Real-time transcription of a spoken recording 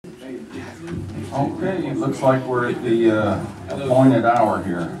Okay, it looks like we're at the appointed hour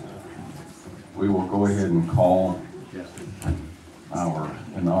here. We will go ahead and call our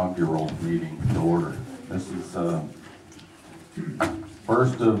inaugural meeting to order. This is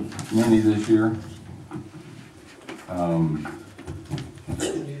first of many this year.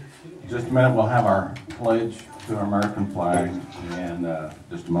 Just a minute, we'll have our pledge to our American flag and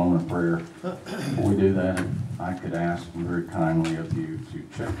just a moment of prayer. Before we do that, I could ask very kindly of you to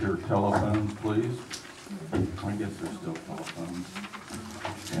check your telephones, please. I guess there's still telephones.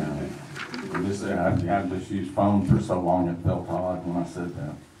 Yeah. I've just used phone for so long it felt odd when I said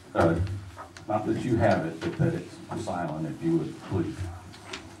that. Not that you have it, but that it's silent, if you would, please.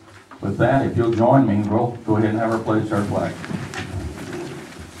 With that, if you'll join me, we'll go ahead and have our pledge to our flag.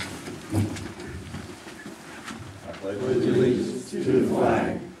 I pledge allegiance to the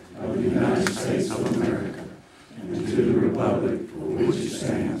flag of the United States of America and to the republic for which it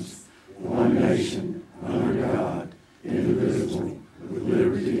stands, one nation, under God, indivisible, with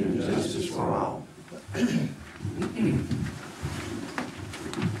liberty and justice for all.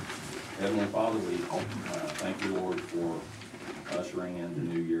 Heavenly Father, we thank you, Lord, for ushering in the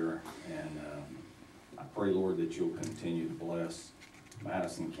new year, and I pray, Lord, that you'll continue to bless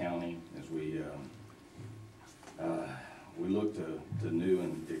Madison County as we look to new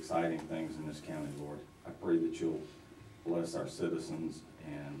and exciting things in this county, Lord. I pray that you'll bless our citizens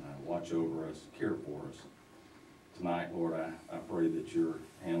and watch over us, care for us. Tonight, Lord, I pray that your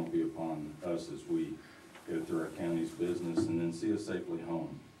hand will be upon us as we go through our county's business and then see us safely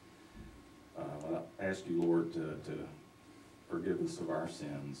home. I ask you, Lord, to forgive us of our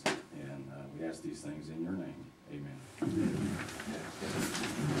sins, and we ask these things in your name. Amen.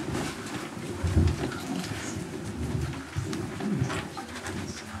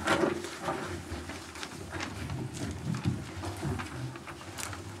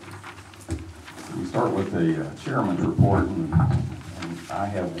 We start with the chairman's report, and I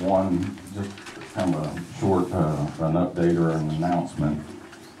have one, just kind of a short an update or an announcement.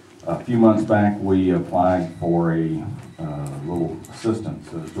 A few months back, we applied for a little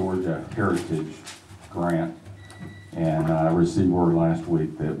assistance, a Georgia Heritage Grant, and I received word last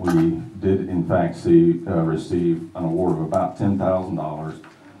week that we did, in fact, receive an award of about $10,000,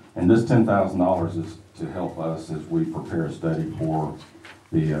 and this $10,000 is to help us as we prepare a study for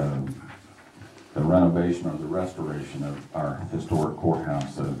the renovation or the restoration of our historic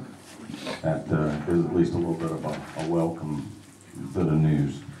courthouse. So that is at least a little bit of a welcome bit of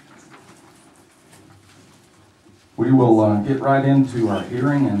news. We will get right into our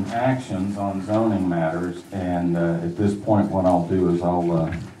hearing and actions on zoning matters, and at this point what I'll do is I'll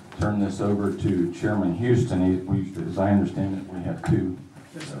turn this over to Chairman Houston. As I understand it, we have two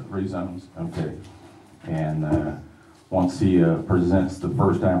rezones. Okay. And once he presents the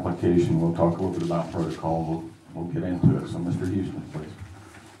first application, we'll talk a little bit about protocol. We'll get into it. So Mr. Houston, please.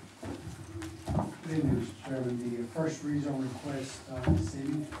 Good evening, Mr. Chairman. The first rezone request this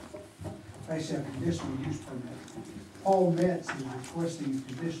evening, actually a conditional use permit. Paul Metz is requesting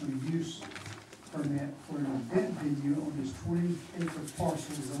a conditional use permit for an event venue on his 20-acre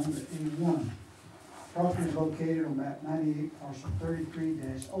parcel zoned at A1. Property is located on map 98, parcel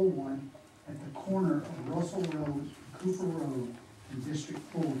 33-01 at the corner of Russell Road, Cooper Road, in District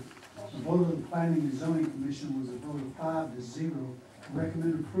 4. The vote of the Planning and Zoning Commission was a vote of 5-0 to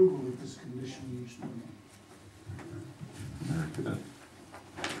recommend approval of this conditional use permit. Very good.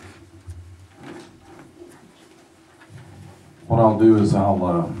 What I'll do is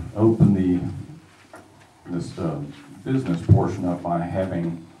I'll open this business portion up by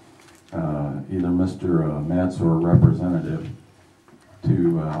having either Mr. Metz or a representative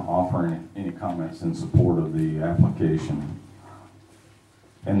to offer any comments in support of the application.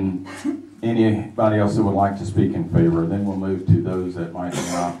 And anybody else that would like to speak in favor, then we'll move to those that might be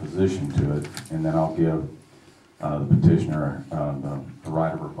in opposition to it, and then I'll give the petitioner the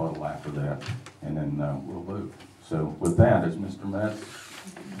right of rebuttal after that, and then we'll vote. So with that, is Mr. Metz.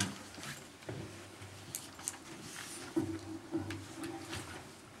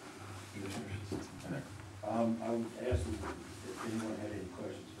 I would ask if anyone had any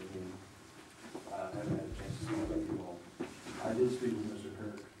questions for me. I haven't had a chance to speak with you all. I did speak with Mr.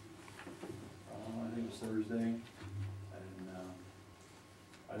 Kirk, I think it was Thursday, and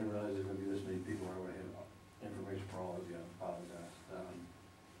I didn't realize there was going to be this many people. I would have information for all of you. I apologize.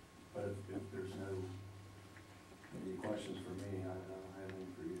 But if there's any questions for me, I don't have any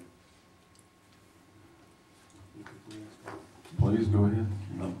for you. Please go ahead.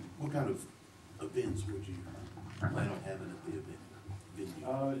 What kind of events would you plan on having at the event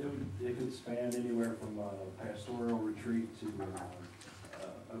venue? It could span anywhere from a pastoral retreat to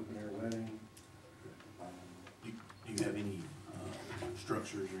open air wedding,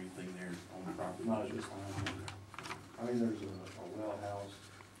 structures or anything there on the property? Not at this time. I mean, there's a well house,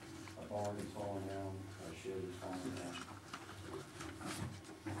 a barn that's falling down, a shed is falling down.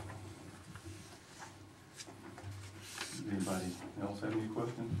 Does anybody else have any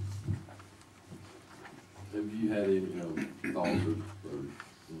questions? Have you had any, thoughts or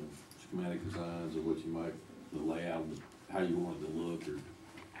schematic designs of what you might, the layout, how you want it to look,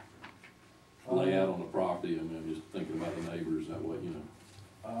 or layout on the property? I mean, I'm just thinking about the neighbors, that way,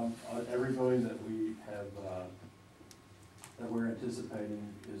 Every building that we have, that we're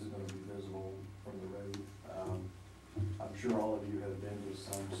anticipating is gonna be visible from the road. I'm sure all of you have been to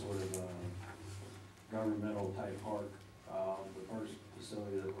some sort of, governmental type park. The first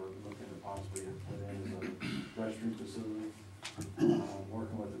facility that we're looking to possibly put in is a restroom facility.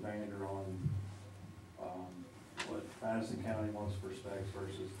 Working with the vendor on, what Madison County wants for specs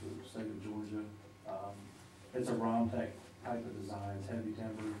versus the state of Georgia. It's a ROMTech type of design, it's heavy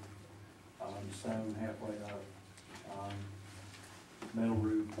timber, stone halfway up, metal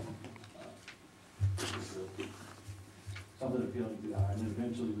roof. Just something appealing to the eye, and then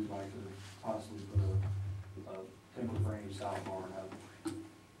eventually we'd like to possibly put a timber frame style barn up.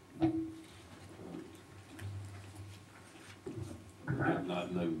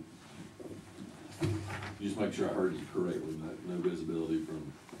 not no, just make sure I heard you correctly, no visibility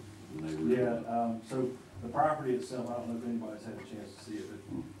from the neighbors. Yeah, so the property itself, I don't know if anybody's had a chance to see it,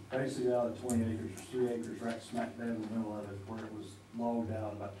 but basically out of 20 acres, there's 3 acres right smack dab in the middle of it where it was logged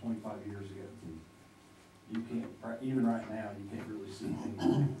out about 25 years ago. You can't, even right now, you can't really see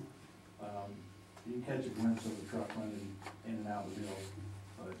anything. You can catch a glimpse of the truck running in and out of the mill,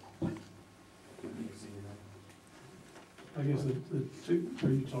 but you can't see anything. I guess the two,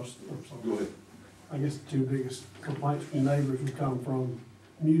 I'm sorry. Go ahead. I guess the two biggest complaints from neighbors would come from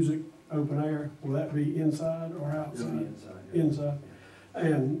music, open air. Will that be inside or It'll outside? be inside. Yeah. Inside.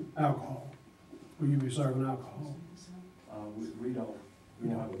 And alcohol. Will you be serving alcohol? We don't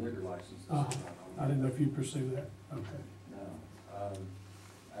have a liquor license. I didn't know if you'd pursue that. Okay. No,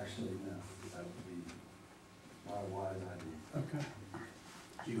 actually, no, that would be not a wise idea. Okay.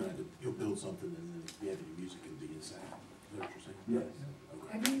 So you'll build something and then if you have any music, it'll be inside. Is that what you're saying? Yes.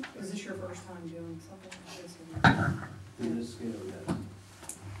 Okay. Have you, is this your first time doing something like this? To this scale, yes.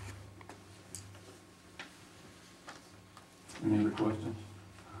 Any other questions?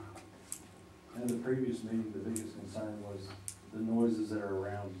 In the previous meeting, the biggest concern was the noises that are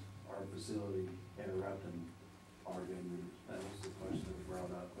around our facility interrupting our venue. That was the question that was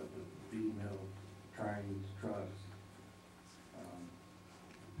brought up, but the feed mill, trains, trucks,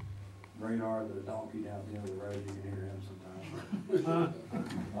 radar, the donkey down at the end of the road, you can hear him sometimes.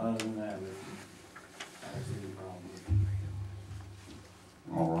 Other than that, I don't see any problem with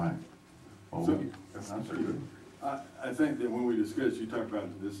it. All right. Well, So- I'm sorry, good. I think that when we discussed, you talked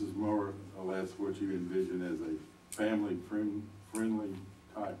about this is more or less what you envision as a family friendly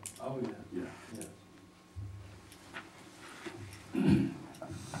type. Oh, yeah, Yeah. yes.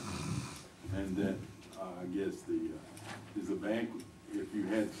 And then, I guess is the bank, if you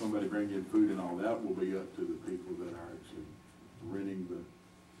had somebody bring in food and all that, will be up to the people that are actually renting the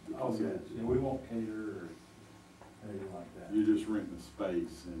Oh, yes, facility. yeah, we won't cater or anything like that. You're just renting the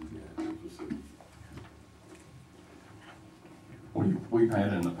space and Yeah. the facility. We've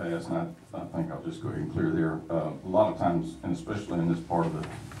had in the past, and I think I'll just go ahead and clear there, a lot of times, and especially in this part of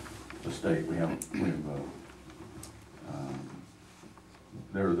the state,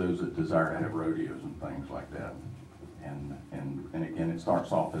 there are those that desire to have rodeos and things like that. And again, it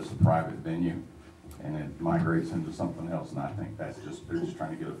starts off as a private venue, and it migrates into something else, and I think they're just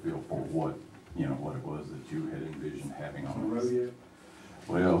trying to get a feel for what it was that you had envisioned having So on it. rodeo,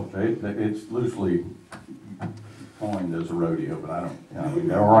 Well, it's loosely coined as a rodeo, but I don't,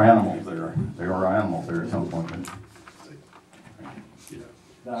 there are animals there. There are animals there at some point. yeah,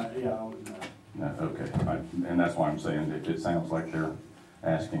 I would not. No, okay, and that's why I'm saying if it sounds like they're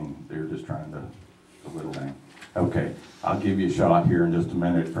asking, they're just trying to whittle down. Okay, I'll give you a shot here in just a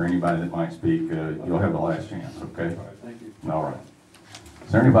minute for anybody that might speak. You'll have the last chance, okay? All right, thank you. All right.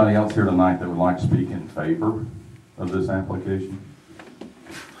 Is there anybody else here tonight that would like to speak in favor of this application?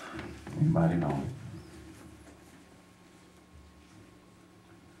 Anybody know?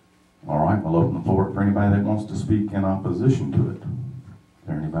 All right, we'll open the floor for anybody that wants to speak in opposition to it. Is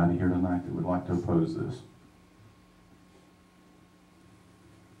there anybody here tonight that would like to oppose this?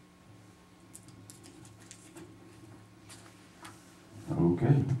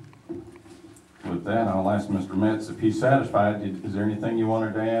 Okay. With that, I'll ask Mr. Metz if he's satisfied. Is there anything you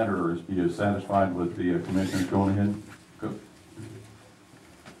wanted to add, or is you satisfied with the commissioners going ahead? Go.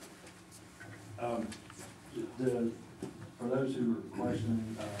 The for those who are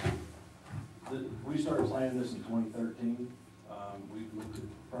questioning, we started planning this in 2013. We've looked at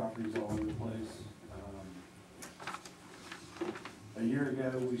properties all over the place. A year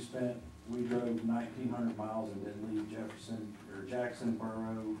ago, we drove 1,900 miles and didn't leave Jackson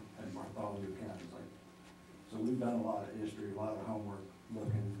Borough and Bartholomew counties. So we've done a lot of history, a lot of homework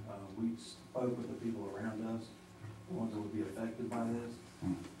looking. We spoke with the people around us, the ones that would be affected by this.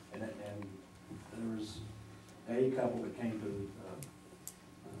 And there was a couple that came to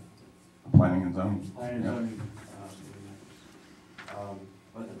Planning and zoning. planning and Yep. zoning.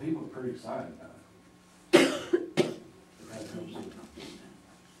 But the people are pretty excited about it. That helps.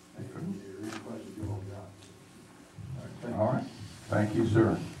 Any questions you all got? All right, thank you. All right, thank you,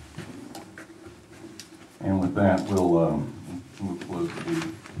 sir. And with that, we'll close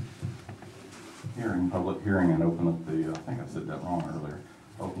the public hearing and open up the, I think I said that wrong earlier,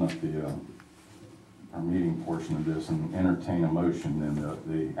 open up our meeting portion of this and entertain a motion. And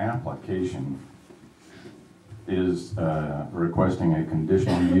the application is requesting a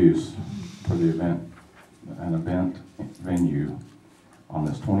conditional use for the an event venue on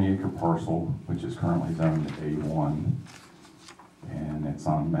this 20-acre parcel, which is currently zoned A1. And it's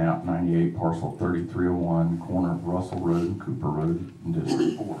on map 98, parcel 3301, corner of Russell Road and Cooper Road in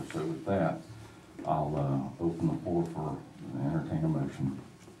District 4. So with that, I'll open the floor for entertain a motion.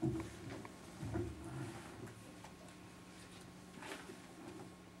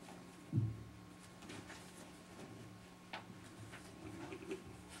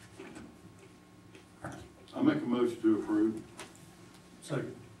 I make a motion to approve.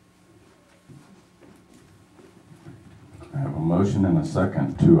 Second. I have a motion and a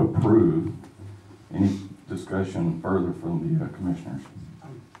second to approve. Any discussion further from the commissioners?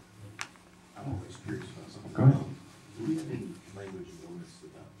 I'm always curious about something. Go ahead. Do we have any language in ordinance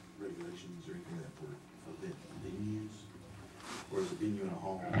about regulations or anything that for event venues? Or is a venue in a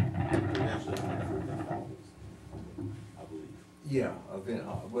hall? We actually have for event halls, I believe. Yeah, event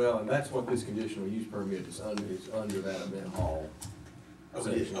hall. Well, and that's what this conditional use permit is under that event hall. Oh,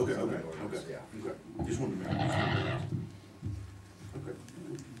 section yeah, of okay, the okay, ordinance, okay. Yeah. Okay. Just wanted to make sure. Okay.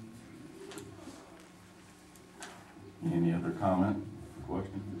 Any other comment,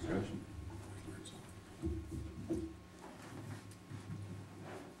 question, discussion?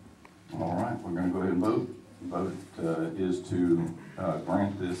 All right, we're going to go ahead and vote. Vote is to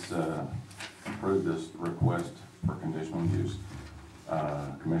grant this, approve this request for conditional use.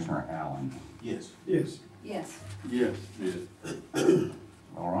 Commissioner Allen. Yes. Yes. Yes. Yes. Yes.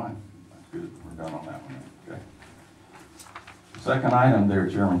 All right, that's good. We're done on that one. Okay. Second item there,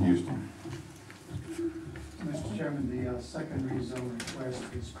 Chairman Houston. Mr. Chairman, the second rezone request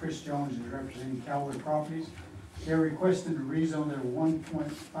is Chris Jones is representing Callaway Properties. They're requesting to rezone their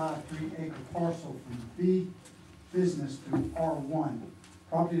 1.53 acre parcel from B business to R1.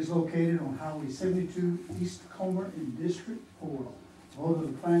 Property is located on Highway 72 East Comer in District 4. Vote of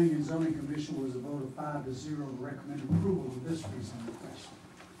the Planning and Zoning Commission was a vote of 5-0 to recommend approval of this rezone request.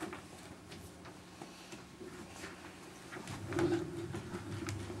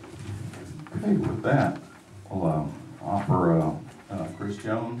 Okay, with that, we'll offer Chris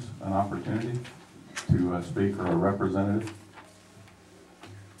Jones an opportunity to speak, or a representative.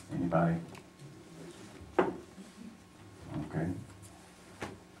 Anybody? Okay.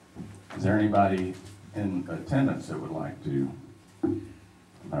 Is there anybody in attendance that would like to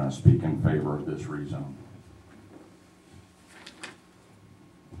speak in favor of this rezone?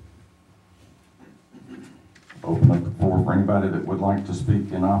 Open up the floor for anybody that would like to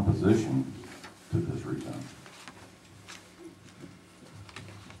speak in opposition to this rezone.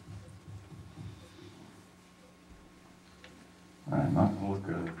 All right, not gonna look,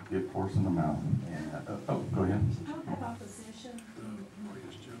 get horse in the mouth. Oh, go ahead. I don't have opposition.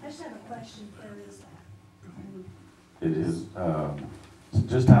 I just have a question. Where is that? It is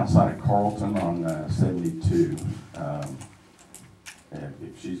just outside of Carlton on 72.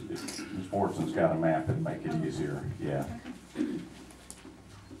 If Ms. Fortson's got a map, it'd make it easier, yeah.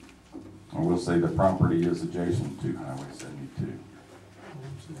 I will say the property is adjacent to Highway 72.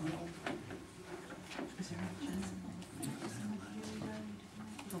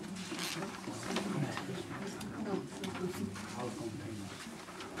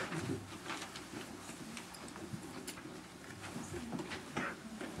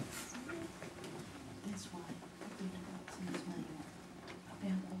 That's why I think about since my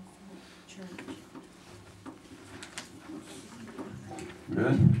church.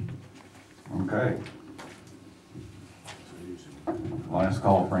 Good? Okay. Last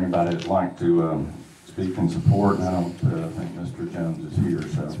call for anybody that'd like to speak in support, and I don't think Mr. Jones is here,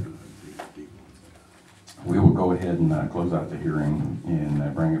 so we will go go ahead and close out the hearing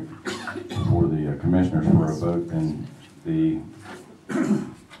and bring it before the commissioners for a vote, then the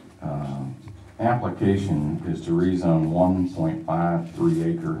application is to rezone 1.53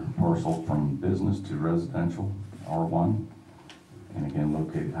 acre parcel from business to residential R1. And again,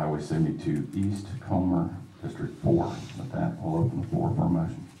 located Highway 72 East, Comer, District 4. With that, we'll open the floor for a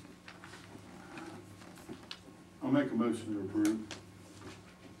motion. I'll make a motion to approve.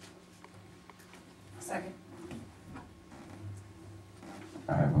 Second.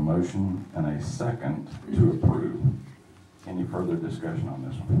 I have a motion and a second to approve. Any further discussion on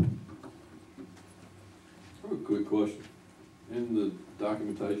this one? I have a quick question. In the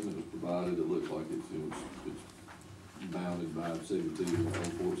documentation that was provided, it looks like it's bounded by 72 and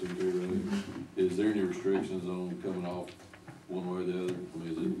 472 road. Is there any restrictions on coming off one way or the other? I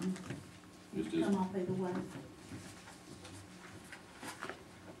mean, it's just, Come off either way.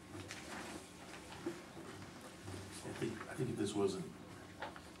 I think if this wasn't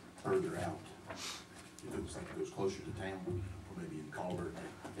further out, if it was like it goes closer to town, or maybe in Culver,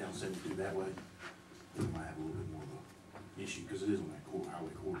 down 72 that way, then we might have a little bit more of a issue, because it is on that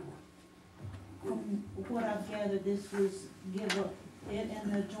highway corridor. From what I've gathered, this was give up it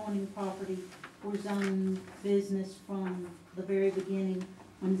and the adjoining property for zoning business from the very beginning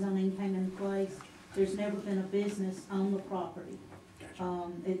when zoning came in place. There's never been a business on the property.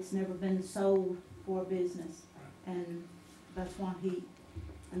 Gotcha. It's never been sold for a business, and that's why they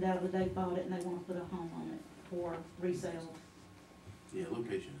bought it and they want to put a home on it for resale. Yeah,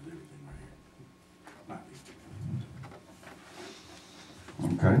 location is everything right here. Might be.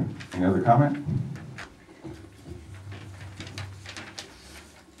 Okay, any other comment?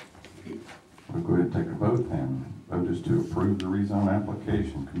 We'll go ahead and take a vote then. Vote is to approve the rezone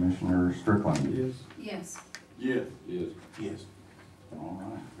application. Commissioner Strickland? Yes. Yes. Yes. yes. Yes. All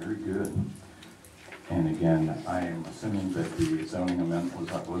right, very good. And again, I am assuming that the zoning amendment was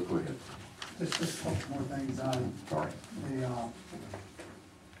up. Let's go ahead. Just a couple more things. Sorry.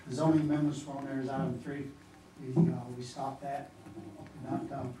 The zoning amendments were on there is item 3. We stopped that,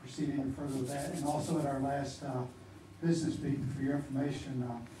 not proceed any further with that. And also at our last business meeting, for your information,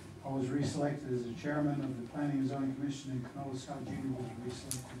 I was reselected as the chairman of the Planning and Zoning Commission, and Canola Scott Jr. was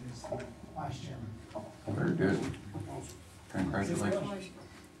reselected as the vice chairman. Very good. Congratulations. Congratulations.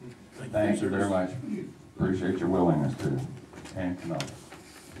 Thank you very much. Appreciate your willingness to, and Canola.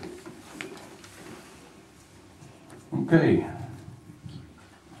 Okay.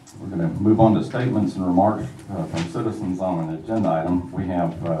 We're going to move on to statements and remarks from citizens on an agenda item. We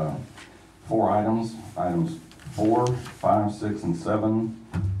have 4 items, items 4, 5, 6, and 7.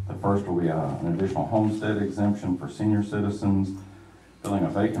 The first will be an additional homestead exemption for senior citizens, filling a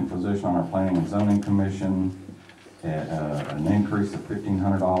vacant position on our Planning and Zoning Commission, an increase of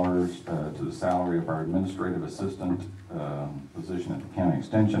 $1,500 to the salary of our administrative assistant position at the County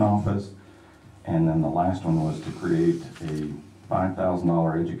Extension Office. And then the last one was to create a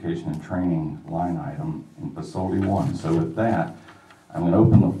 $5,000 education and training line item in Facility 1. So with that, I'm going to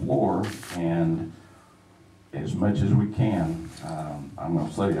open the floor, and as much as we can, I'm going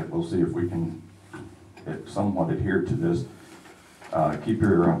to say it, we'll see if we can somewhat adhere to this. Keep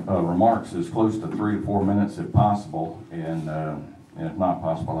your remarks as close to 3 to 4 minutes if possible, and if not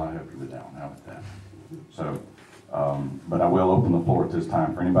possible, I'll help you with that one. How about that? So, but I will open the floor at this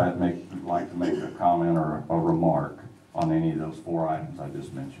time for anybody that like to make a comment or a remark on any of those 4 items I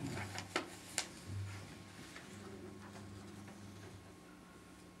just mentioned.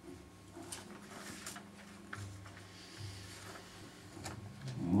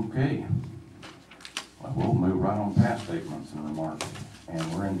 Okay. Well, we'll move right on past statements and remarks.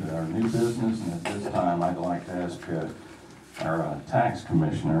 And we're into our new business, and at this time, I'd like to ask our tax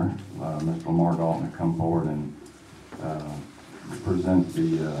commissioner, Mr. Lamar Dalton, to come forward and present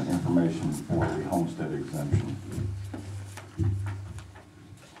the information for the homestead exemption.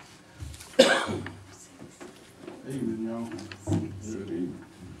 Evening, y'all. Good evening.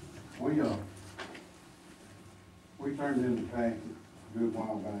 We turned in the packet a good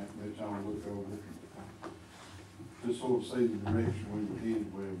while back, that y'all look over. Just sort of see the direction we were headed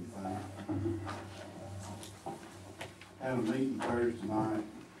with everything. Had a meeting Thursday night,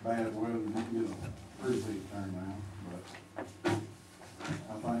 bad weather, didn't get a pretty big turnout, but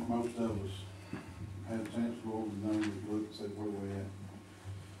I think most of us had a chance to go over the numbers, look and see where we at.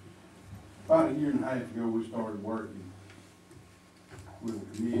 About a year and a half ago, we started working with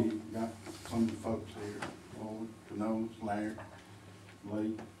a committee, got some of the folks here, Lloyd, Canoes, Larry,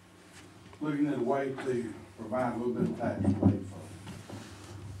 Lee, looking at a way to provide a little bit of tax relief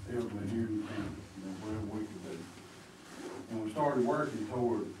for everybody here in the county, whatever we could do. And we started working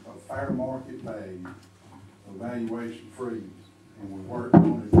toward a fair market value valuation freeze, and we worked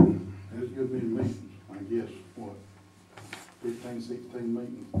on it. There's a good many meetings, I guess, what, 15, 16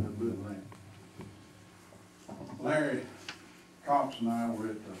 meetings, they're doing that. Larry Cox and I were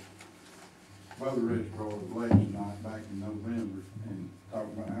at the Brother Registrar election night back in November, and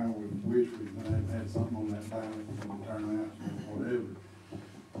talked about how we wish we had something on that ballot for the turnout or whatever.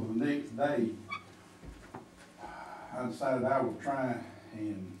 Well, the next day, I decided I would try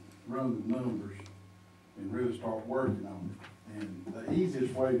and run the numbers and really start working on it. And the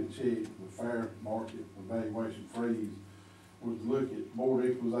easiest way to check the fair market evaluation freeze was to look at board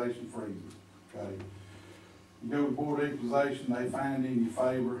equalization freezes, okay? You go to board equalization, they find in your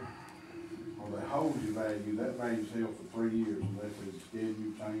favor, or they hold your value, that value's held for 3 years unless it's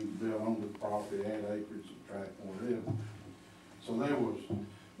scheduled, change, build on the property, add acreage, subtract, whatever. So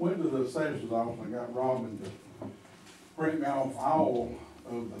went to the assessor's office, I got Robin to print me off all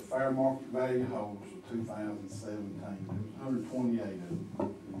of the fair market value holds for 2017. There was 128 of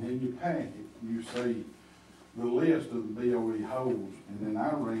them. And in your packet, you see the list of the BOE holds, and then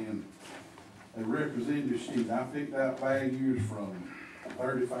I ran a representative sheet. I picked out values from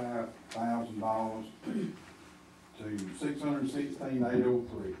 $35,000 to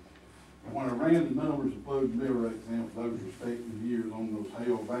 $616,803. And when I ran the numbers, including bill rate exam for those respective years on those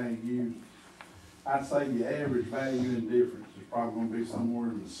held values, I'd say the average value in difference is probably gonna be somewhere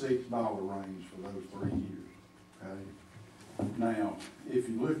in the $6 range for those 3 years, okay? Now, if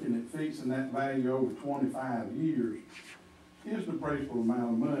you're looking at fixing that value over 25 years, it's an appreciable amount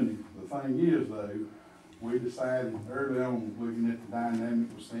of money. The thing is though, we decided early on, looking at the dynamic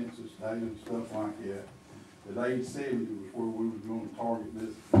with census data and stuff like that, that age 70 was where we were gonna target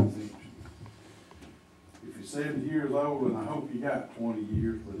this exemption. If you're 70 years old, and I hope you got 20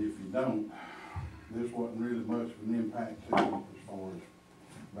 years, but if you don't, this wasn't really much of an impact to you as far as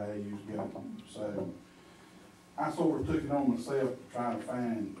values go. So I sort of took it on myself to try to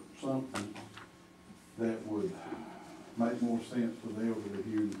find something that would make more sense for the elderly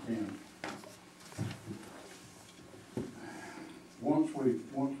here in the county.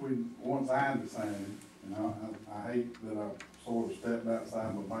 Once I decided, and I hate that I sort of stepped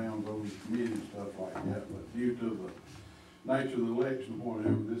outside my bounds over the committee and stuff like that, but due to the nature of the election or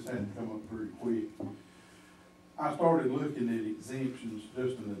whatever, this had to come up pretty quick. I started looking at exemptions,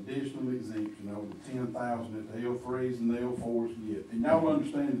 just an additional exemption over the 10,000 that the L3s and the L4s get. And y'all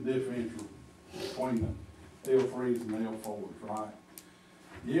understand the differential between the L3s and the L4s, right?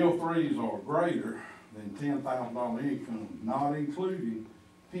 The L3s are greater than $10,000 income, not including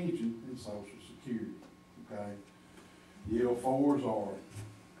pension and Social Security, okay? The L4s are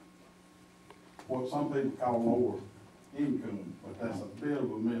what some people call lower income, but that's a bit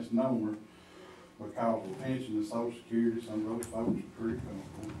of a misnomer because of pension and Social Security, some of those folks are pretty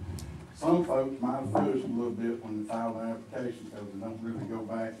comfortable. Some folks might have fudged a little bit when they file their application because they don't really go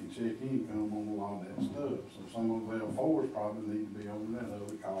back and check income on a lot of that stuff. So some of the L4s probably need to be on that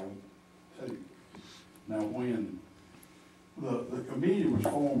other column too. Now when the committee was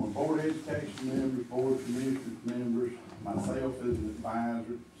formed of board education members, board commissioners members, myself as an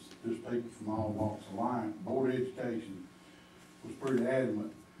advisor, just people from all walks of life, board education was pretty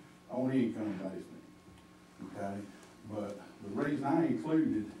adamant on income basement, okay? But the reason I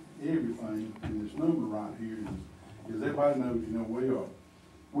included everything in this number right here is everybody knows, you know,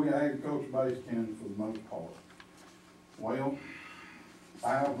 we're agriculture-based county for the most part. Well,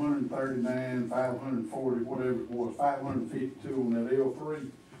 539, 540, whatever it was, 552 on that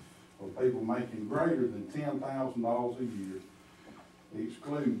L3 for people making greater than $10,000 a year,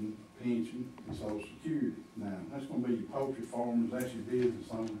 excluding pension and Social Security. Now, that's gonna be your poultry farmers, that's your business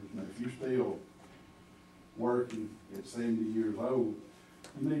owners. Now, if you're still working at 70 years old,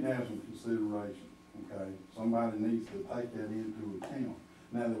 you need to have some consideration, okay? Somebody needs to take that into account.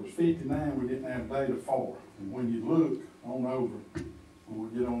 Now, there was 59 we didn't have data for, and when you look on over, when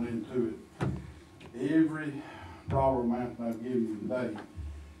we get on into it, every dollar amount that I've given you today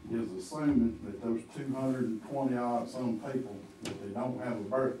is assuming that those 220 odd some people that they don't have a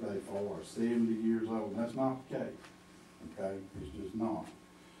birthday for are 70 years old. That's not the case, okay? It's just not.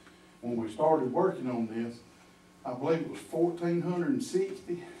 When we started working on this, I believe it was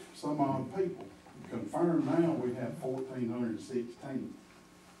 1,460 some odd people. Confirmed now we have 1,416,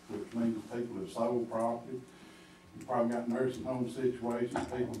 which means people have sold property. You probably got nursing home situations,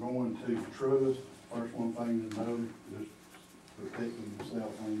 people going to trust, first one thing to know, just protecting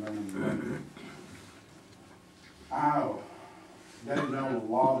yourself on down the road. I gave y'all a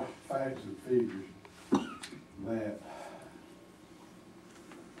lot of facts and figures that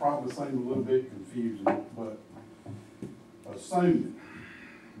probably seem a little bit confusing, but assuming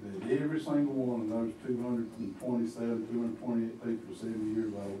that every every single one of those 227, 228 people 70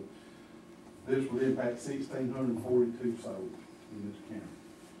 years old, this would impact 1,642 souls in this county,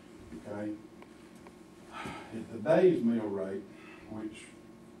 okay? At today's mill rate, which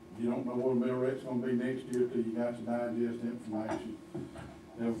you don't know what a mill rate's gonna be next year till you got your digest information,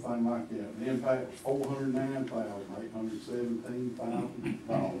 everything like that. The impact was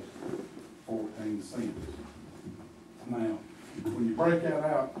 $409,817,000, 14 cents. Now, when you break that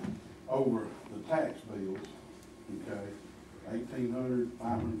out over the tax bills, okay,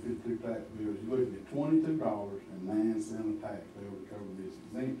 1,552 tax bills, you're looking at $22.09 a tax bill to cover this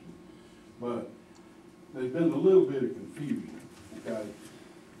exemption. But there's been a little bit of confusion, okay?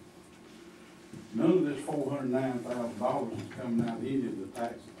 None of this $409,000 is coming out of any of the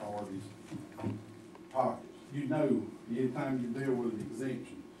tax authorities' pockets. You know, anytime you deal with an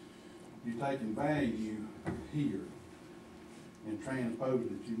exemption, you're taking value here and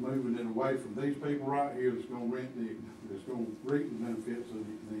transposing it. You're moving it away from these people right here that's gonna that's gonna reap the benefits of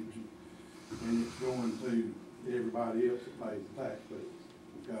the exemption, and it's going to everybody else that pays the tax bill,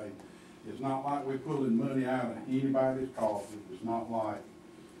 okay? It's not like we're pulling money out of anybody's coffers. It's not like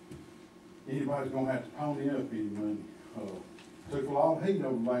anybody's gonna have to pony up any money. Took a lot of heat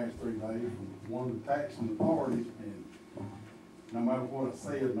over the last 3 days from one of the taxing authorities, and no matter what I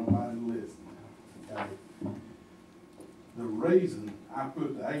said, nobody listened, okay? The reason I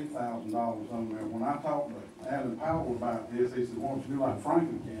put the $8,000 on there, when I talked to Alan Powell about this, he said, why don't you do like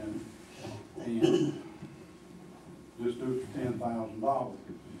Franklin County and just do it for $10,000?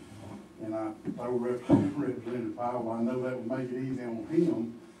 And I told Representative Powell, I know that would make it easy on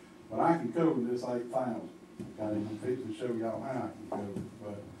him, but I can cover this $8,000. Okay, I'm fixing to show y'all how I can cover it.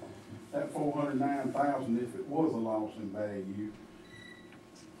 But that $409,000, if it was a loss in value,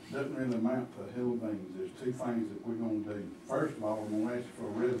 doesn't really amount to a hill of beans. There's 2 things that we're gonna do. First of all, we're gonna ask for a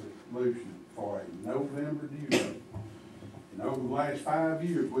resolution for a November due date. And over the last 5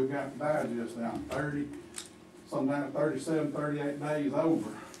 years, we've got the digest now 30, sometimes 37, 38 days over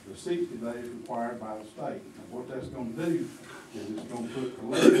the 60 days required by the state. And what that's gonna do is it's gonna put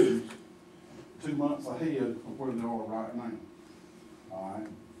collections 2 months ahead of where they are right now. All right.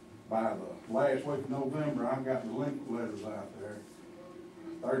 By the last week of November, I've got delinquent letters out there.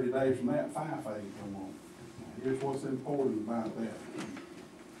 30 days from that, FIFA ain't come on. Now, here's what's important about that.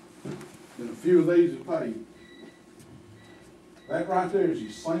 And a few of these are paid. That right there is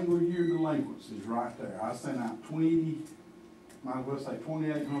your single year delinquencies right there. I sent out might as well say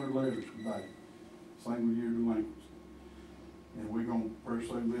 2,800 letters today, single year delinquency. And we're gonna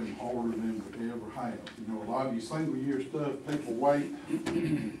pursue them harder than we ever have. You know, a lot of these single year stuff, people wait till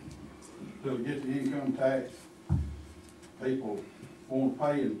they get the income tax. People won't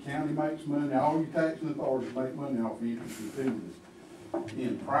pay, and the county makes money. All your taxing authorities make money off interest and penalties.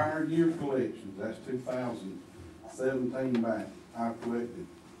 In prior year collections, that's 2017 back, I collected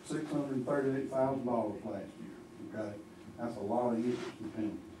 $638,000 last year, okay? That's a lot of interest and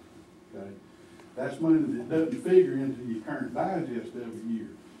penalties, okay? That's money that doesn't figure into your current digest every year,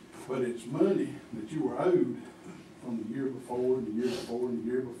 but it's money that you were owed from the year before, and the year before, and the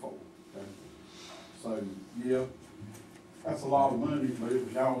year before, okay? So, yeah, that's a lot of money, but it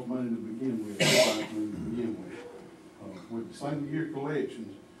was y'all's money to begin with, everybody's money to begin with. With the single year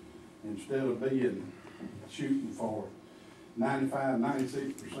collections, instead of shooting for 95,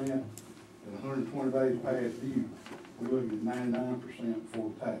 96% at 120 days past due, we're looking at 99% before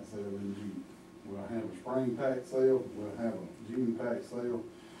the tax sale in June. We'll have a spring tax sale, we'll have a June tax sale,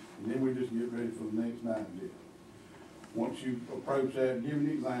 and then we just get ready for the next digest. Once you approach that, give you an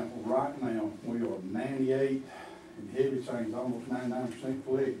example, right now, we are 98 and heavy change, almost 99%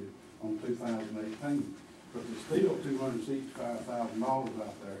 collected on 2018. But there's still $265,000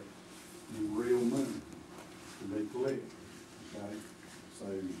 out there in real money to be collected, okay? So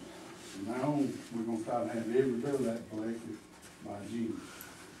from now on, we're gonna try to have every bit of that collected by June.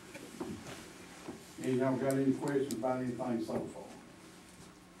 Any y'all got any questions about anything so far?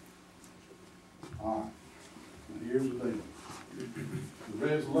 All right, now here's the deal. The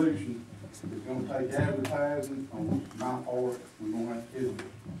resolution is gonna take advertising on my part. We're gonna have to hit it.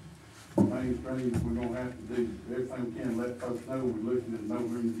 Mainstream, we're gonna have to do everything we can to let folks know we're looking at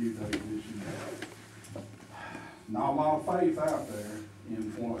November due date this year. Not a lot of faith out there in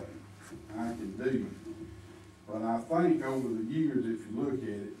what I can do, but I think over the years, if you look at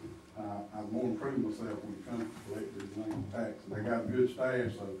it, I've more improved myself when it comes to collecting delinquent taxes. They got a good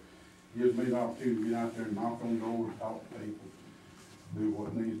staff, so it gives me the opportunity to get out there and knock on doors, talk to people, do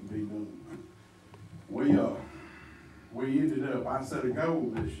what needs to be done. We ended up, I set a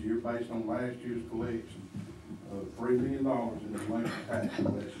goal this year based on last year's collection of $3 million in delinquent tax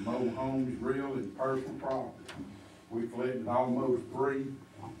collection, mobile homes, real and personal property. We collected almost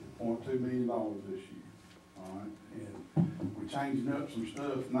 $3.2 million this year, all right? And we're changing up some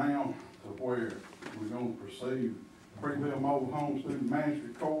stuff now to where we're gonna pursue pre-built mobile homes through the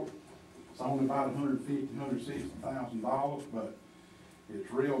magistrate court. It's only about $160,000, but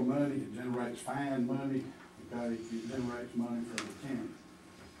it's real money, it generates fine money, okay, it generates money for the county.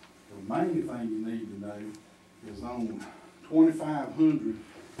 The main thing you need to know is on 2,500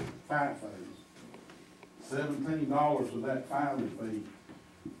 fire phase, $17 of that filing fee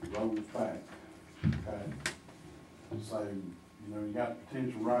rolls back, okay? So, you know, you got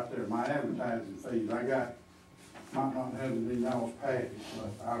potential right there. My advertising fees, I got, might not have it in y'all's package,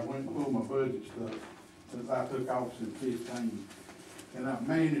 but I went and pulled my budget stuff since I took office in 15. And I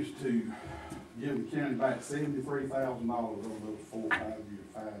managed to give the county back $73,000 over those 4 or 5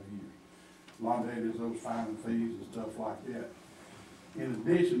 years. A lot of that is those filing fees and stuff like that. In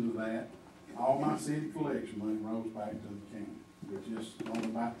addition to that, all my city collection money rolls back to the county, which is only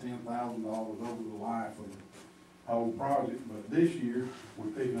about $10,000 over the life of the whole project. But this year, we're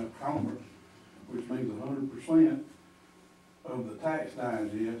picking up commerce, which means 100% of the tax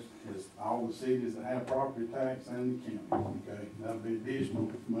digest is all the cities that have property tax and the county, okay? That'll be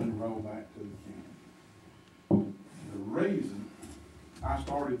additional money rolled back to the county. The reason I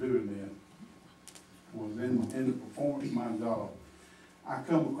started doing that was in the performance of my job. I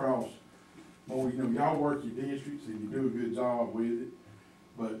come across, well, you know, y'all work your districts and you do a good job with it,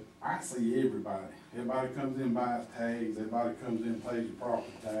 but I see everybody. Everybody comes in and buys tags, everybody comes in and pays your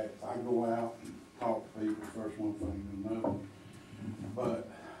property tax. I go out and talk to people, first one thing and another. But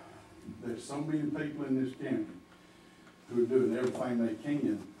there's so many people in this county who are doing everything they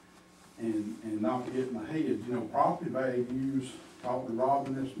can and not getting ahead. You know, property values, talked to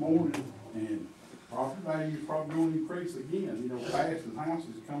Robin this morning, and property values probably going to increase again. You know, fast as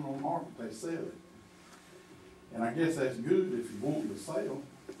houses come on the market, they sell it. And I guess that's good if you want to sell,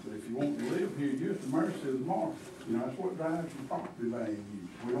 but if you want to live here, you're at the mercy of the market. You know, that's what drives the property values.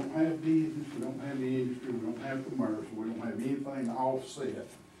 We don't have business, we don't have the industry, we don't have commercial, we don't have anything to offset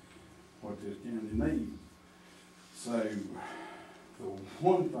what this county needs. So, the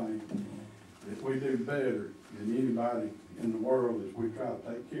one thing that we do better than anybody in the world is we try to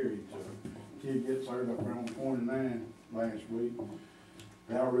take care of each other. Kid gets hurt up there on 29 last week.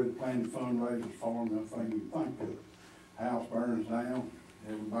 They already planned fundraisers for him, everything you think of. House burns down,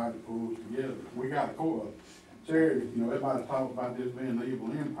 everybody pulls together. We got a charity, you know, everybody talks about this being an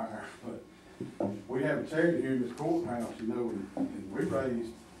evil empire, but we have a charity here in this courthouse, you know, and we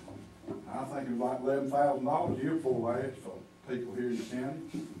raised, I think it was like $11,000 a year before last for people here in the county,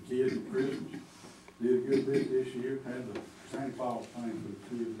 kids at Christmas. Did a good bit this year, had the Santa Claus thing for the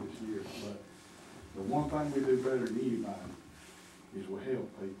kids this year, but the one thing we do better than anybody is we help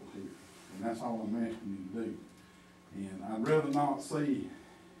people here, and that's all I'm asking you to do. And I'd rather not see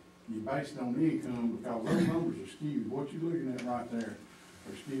you based on income, because those numbers are skewed. What you're looking at right there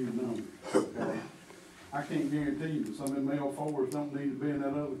are skewed numbers, okay? I can't guarantee you that some of them L4s don't need to be in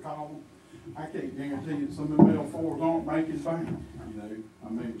that other column. I can't guarantee you that some of them L4s aren't making bank, you know? I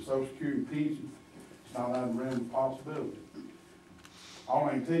mean, with Social Security pension, it's not out of the realm of possibility. All I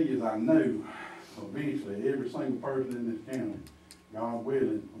can tell you is I know eventually every single person in this county, God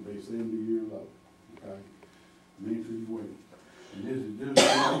willing, will be 70 years old, okay? Eventually you will. And this is just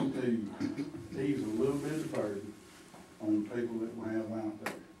going to ease a little bit of burden on the people that we have out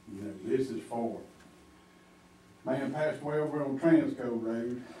there. You know, this is for. Man passed away over on Transco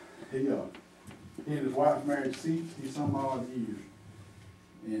Road. He and his wife married 60-some odd years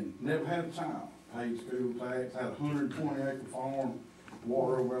and never had a child. Paid school tax, had a 120-acre farm,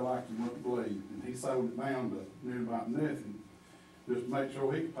 water over there like you wouldn't believe. And he sold it down to near about nothing just to make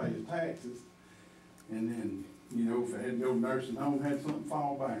sure he could pay his taxes. And then, you know, if they had to go to nursing home, had something to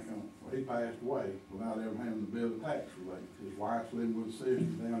fall back on. Well, he passed away without ever having to build a tax relief. His wife's living with a sister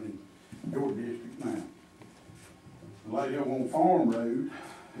down in your district now. The lady over on Farm Road,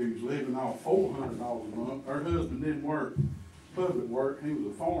 who's living off $400 a month, her husband didn't work public work, he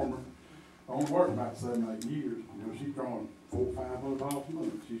was a farmer, only worked about 7-8 years. You know, she's drawing $400 or $500 a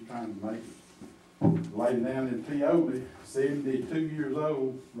month. She's trying to make it. The lady down in Peoria, 72 years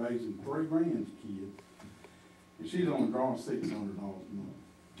old, raising 3 grandkids. And she's only drawing $600 a month,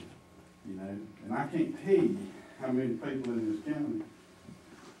 you know. And I can't tell you how many people in this county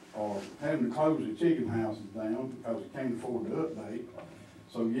are having to close their chicken houses down because they can't afford to update.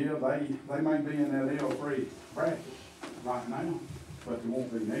 So yeah, they may be in that L3 bracket right now, but they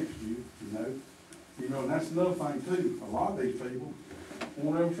won't be next year, you know. You know, and that's another thing too. A lot of these people,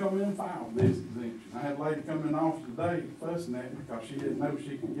 won't ever show me them files, this exemption. I had a lady come in the office today fussing at me because she didn't know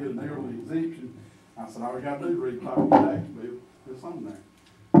she could get an early exemption. I said, all you gotta do is read copy of your tax bill, it's on there,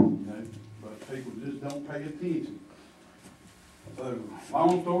 you know, but people just don't pay attention. So,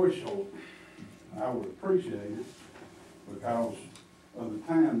 long story short, I would appreciate it because of the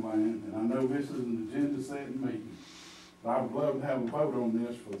timeline, and I know this is an agenda setting meeting, but I would love to have a vote on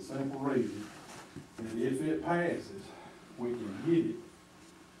this for the simple reason that if it passes, we can get it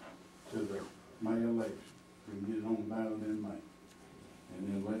to the May election. We can get it on the ballot in May. And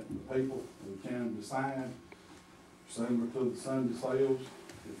then let the people of the county decide, similar to the Sunday sales,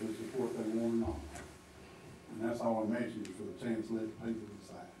 if this is what they want or not. And that's all I'm asking, is for the chance to let the people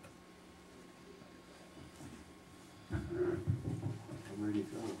decide. I'm ready to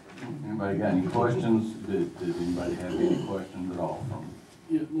go. Anybody got any questions? Did anybody have any questions at all from?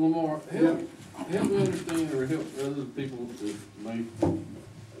 Yeah, Lamar, help me understand, or help other people that may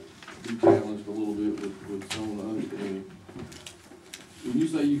be challenged a little bit with some of the understanding. When you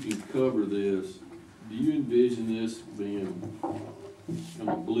say you can cover this, do you envision this being kind of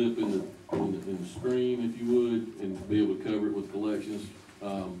a blip in the stream, if you would, and be able to cover it with collections?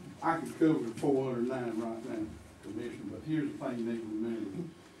 I could cover 409 right now, Commissioner, but here's the thing you need to remember.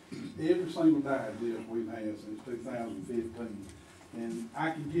 Every single digest we've had since 2015, and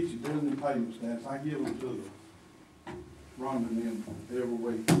I can get you billing and payment status, I give them to the Rhonda and them every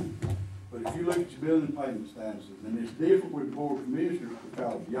week. But if you look at your billing and payment statuses, and it's different with the Board of Commissioners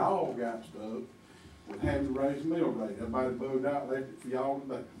because y'all got stuff with having to raise the mill rate. Everybody bugged out, left it for y'all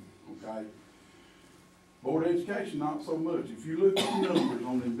today, okay? Board of Education, not so much. If you look at the numbers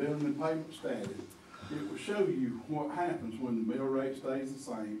on the billing and payment status, it will show you what happens when the mill rate stays the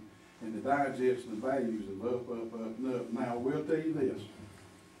same and the digest and the values of up, and up. Now, I will tell you this.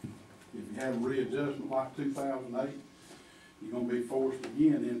 If you have a readjustment like 2008, you're gonna be forced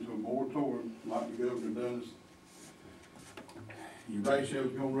again into a moratorium like the governor does. Your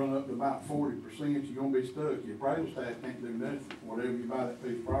ratio's gonna run up to about 40%, you're gonna be stuck. Your appraisal staff can't do nothing. Whatever you buy that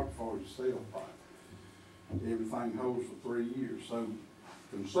piece of property for is sale price. Everything holds for 3 years. So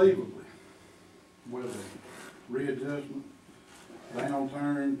conceivably, with a readjustment,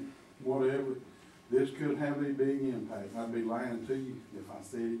 downturn, whatever, this could have a big impact. I'd be lying to you if I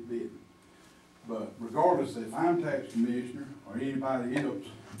said it didn't. But regardless, if I'm tax commissioner or anybody else,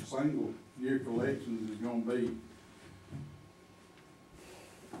 single year collections is gonna be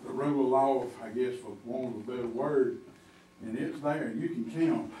the rule of law, I guess, for want of a better word, and it's there, you can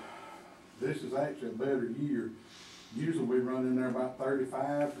count. This is actually a better year. Usually we run in there about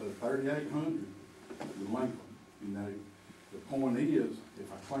 35 to 3,800 delinquent, you know. The point is,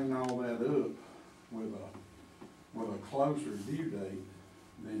 if I clean all that up with a closer due date,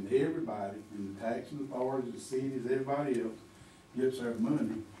 then everybody in the taxing authorities, the cities, everybody else gets their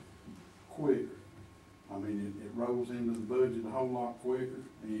money quicker. I mean, it rolls into the budget a whole lot quicker,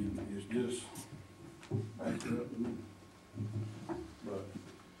 and it's just backed up. But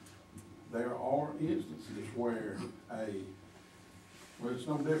there are instances where it's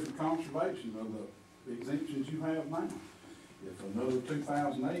no different conservation of the exemptions you have now. If another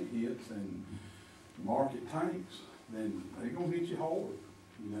 2008 hits and the market tanks, then they're gonna hit you hard,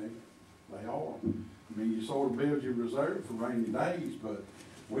 you know, they are. I mean, you sort of build your reserve for rainy days, but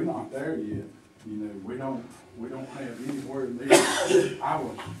we're not there yet. You know, we don't have anywhere near. I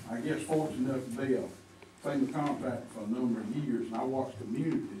was, I guess, fortunate enough to be a FEMA contractor for a number of years, and I watched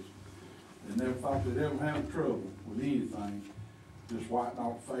communities that never thought they'd ever have trouble with anything, just wiped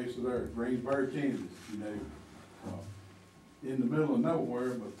off the face of the earth. Greensburg, Kansas, you know, in the middle of nowhere,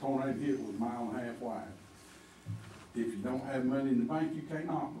 but the tornado hit was 1.5 miles wide. If you don't have money in the bank, you can't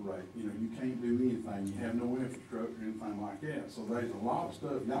operate. You know, you can't do anything. You have no infrastructure, anything like that. So there's a lot of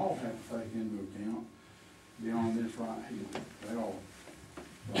stuff y'all have to take into account beyond this right here. They all.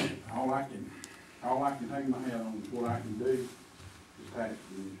 But all I can hang my hat on is what I can do is tax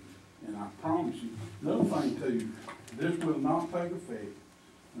commission. And I promise you, another thing too, this will not take effect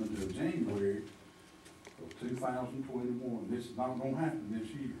until January of 2021. This is not gonna happen this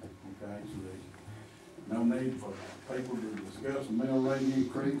year, okay? So there's no need for people to discuss a mill rate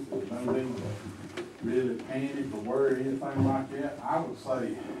increase. There's no need to really panic or worry, anything like that. I would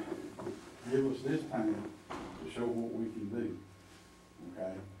say, give us this time to show what we can do,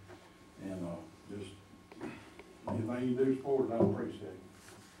 okay? And, just, anything you do support it, I appreciate it.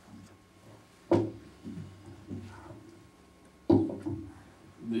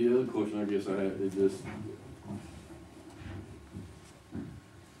 The other question I guess I have is just,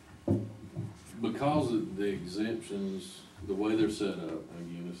 because of the exemptions, the way they're set up,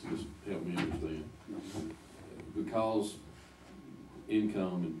 again, this just help me understand. Because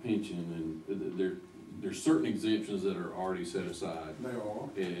income and pension, and there's certain exemptions that are already set aside. There are,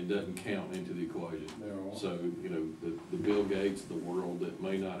 And it doesn't count into the equation. there are. So, you know, the Bill Gates of the world that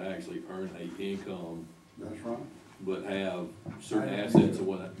may not actually earn a income, That's right. but have certain assets and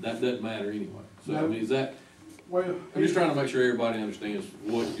whatnot, that doesn't matter anyway. So, I mean, is that, Well, I'm just trying to make sure everybody understands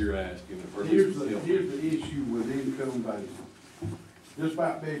what you're asking. Or at here's least the, help. here's the issue with income based. Just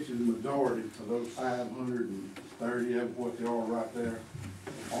about bet you the majority of those 530 of what they are right there,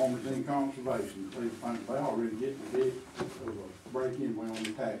 almost in conservation, they already getting a big break-in way on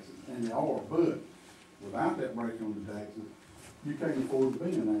the taxes, and they are, but without that break on the taxes, you can't afford to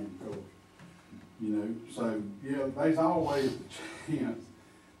be an agriculture. You know, so, yeah, there's always the chance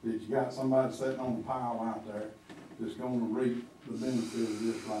that you got somebody sitting on a pile out there that's gonna reap the benefit of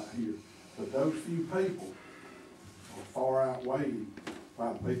this right here. But those few people are far outweighed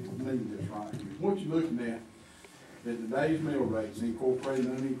by the people who need this right here. What you're looking at today's mill rates, incorporated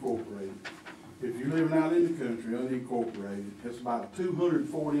and unincorporated, if you're living out in the country, unincorporated, it's about a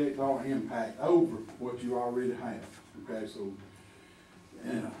 $248 impact over what you already have. Okay, so,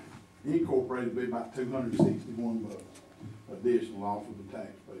 incorporated would be about $261 additional off of the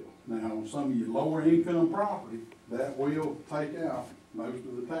tax bill. Now, on some of your lower income property, that will take out most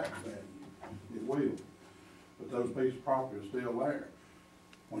of the tax value. It will. But those pieces of property are still there.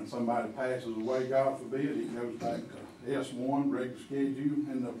 When somebody passes away, God forbid, it goes back to S1, regular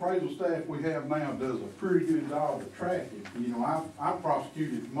schedule, and the appraisal staff we have now does a pretty good job of tracking. You know, I've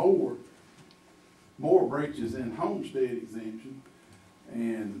prosecuted more breaches in homestead exemption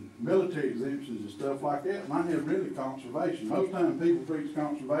and military exemptions and stuff like that, and I have really conservation. Most times people breach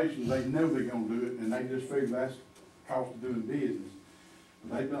conservation, they know they're gonna do it, and they just figure that's the cost of doing business.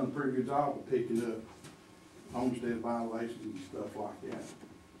 But they've done a pretty good job of picking up homestead violations and stuff like that.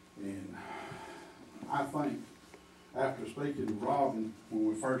 And I think, after speaking to Robin,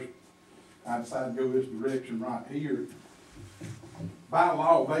 when I decided to go this direction right here, by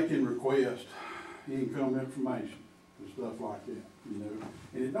law, they can request income information and stuff like that, you know.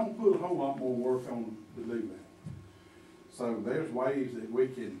 And it don't put a whole lot more work on them to do that. So there's ways that we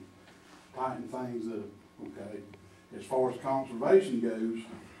can tighten things up, okay. As far as conservation goes,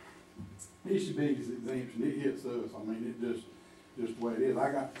 it's the biggest exemption, it hits us. I mean, it just the way it is.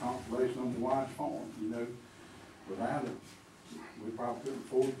 I got conservation on the wife's farm, you know. Without it, we probably couldn't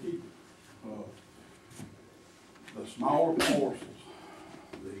afford to keep it. The smaller parcels,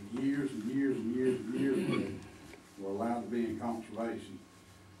 the years and years and years and years ago, were allowed to be in conservation,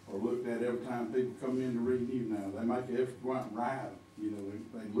 or looked at every time people come in to renew now. They make an effort to go out and ride them, you know,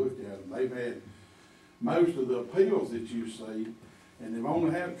 they look at them. They've had most of the appeals that you see, and they've only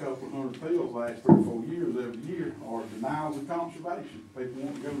had a couple of hundred appeals last 3 or 4 years every year, are denials of conservation. People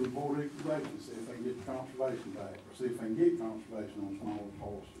want to go to the Board of Equalization to see if they can get the conservation back, or see if they can get conservation on smaller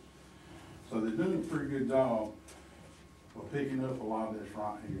parcels. So they're doing a pretty good job of picking up a lot of this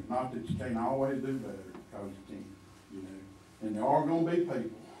right here. Not that you can't always do better, because you can, you know. And there are gonna be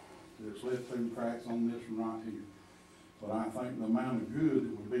people that slip through the cracks on this one right here. But I think the amount of good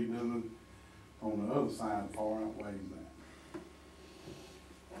that would be done on the other side far outweighs that.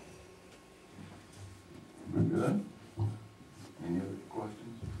 We're good? Any other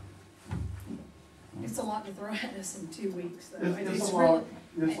questions? It's a lot to throw at us in 2 weeks, though. It's And a it's lot. really-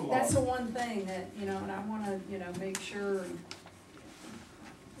 It's a lot. That's the one thing that, you know, and I wanna, you know, make sure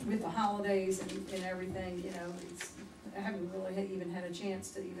with the holidays and everything, you know, I haven't really even had a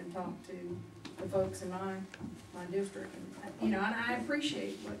chance to even talk to the folks in my district. And, you know, and I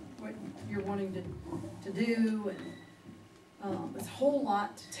appreciate what you're wanting to do, and, it's a whole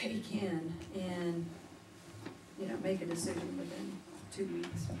lot to take in and, you know, make a decision within 2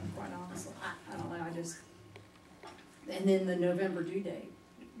 weeks, quite honestly. I don't know, and then the November due date.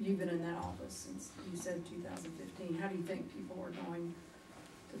 You've been in that office since, you said 2015. How do you think people are going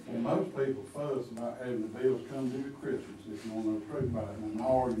to feel? Well, most people fuss about having the bills come due at Christmas, if you want to know the truth about it. And my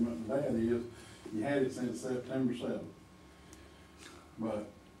argument with that is, you had it since September 7th. But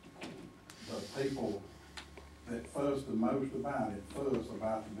the people that fuss the most about it, fuss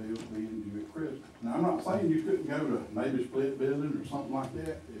about the bills being due at Christmas. Now, I'm not saying you couldn't go to maybe split billing or something like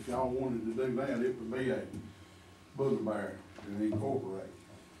that. If y'all wanted to do that, it would be a booger bear to incorporate.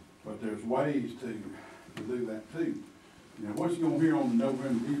 But there's ways to do that too. You know, what you're gonna hear on the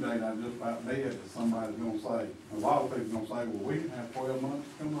November due date, I just about bet that somebody's gonna say, a lot of people gonna say, well, we can have 12 months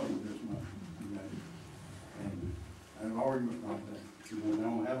to come up with this money, you know. And an argument like that, you know, they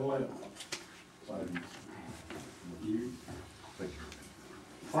don't have a level. So,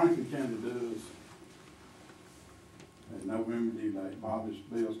 Franklin County does a November due date. Bobby's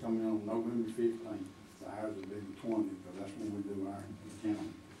bill's coming on November 15th. ours would be the 20, because that's when we do our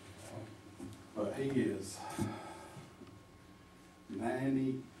counting. But he is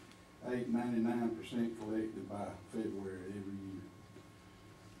 99% collected by February every year.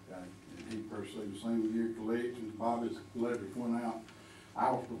 Okay, and he pursued single year collections. Bobby's letters went out.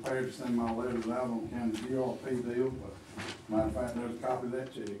 I was prepared to send my letters out on county GRP deal, but matter of fact, there's a copy of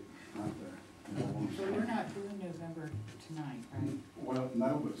that check right there. So we're not doing November tonight, right? Well,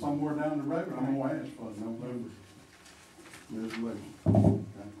 no, but somewhere down the road, I'm gonna ask for November resolution. Okay?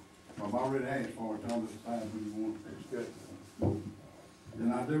 I've already asked for it, y'all decide who you want to discuss it. And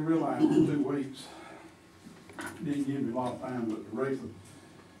I do realize for 2 weeks, didn't give me a lot of time, but the rate of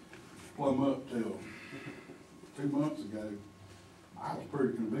plumb up till 2 months ago, I was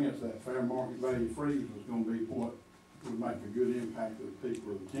pretty convinced that fair market value freeze was gonna be what would make a good impact to the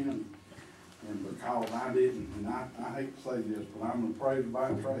people of the county. And because I didn't, and I hate to say this, but I'm an appraiser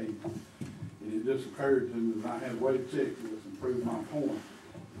by trade, and it just occurred to me that I had a way to check this and prove my point.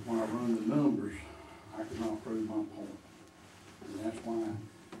 When I run the numbers, I could not prove my point. And that's why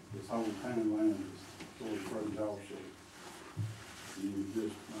this whole timeline is sort of throws off shape. You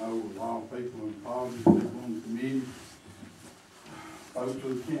just know a lot of people in politics, people on the committee, folks of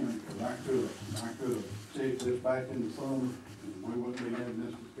the county, because I could have checked this back in the summer, and we wouldn't be having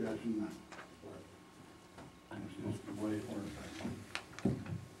this discussion now. That's just the way it works.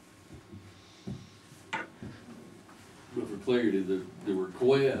 But for clarity, the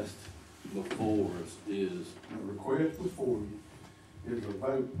request before us is, The request before you is a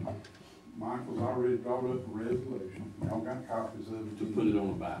vote. Michael's already brought up a resolution. Y'all got copies of it. to put it on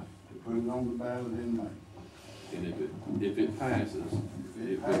the ballot. To put it on the ballot in May. And if it passes,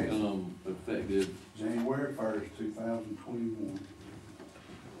 it become effective. January 1st, 2021.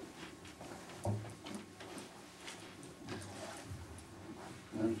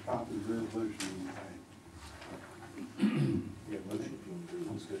 There's a copy of the resolution in the packet. Yeah, motion if you want to do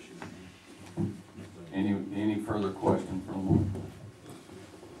a discussion. Any further questions from the board?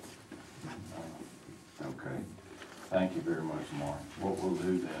 Okay, thank you very much, Mark. What we'll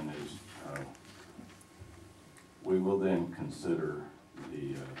do then is, we will then consider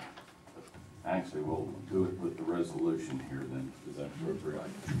the, actually, we'll do it with the resolution here then, is that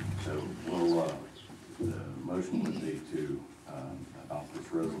appropriate? So we'll, the motion would be to adopt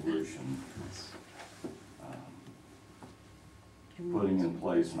this resolution, putting in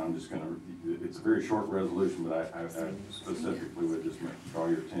place, and I'm just gonna, it's a very short resolution, but I specifically would just draw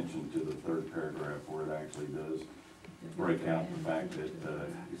your attention to the third paragraph where it actually does break out the fact that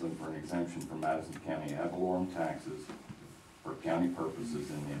he's looking for an exemption from Madison County ad valorem taxes for county purposes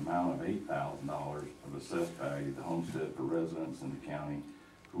in the amount of $8,000 of assessed value to homestead for residents in the county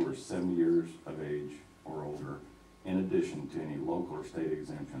who are 70 years of age or older, in addition to any local or state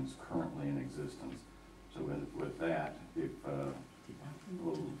exemptions currently in existence. So with that, if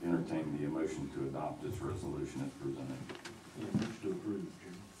we'll entertain the motion to adopt this resolution as presented. Yeah, motion to approve,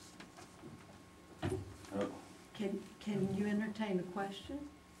 Chairman. Can you entertain a question?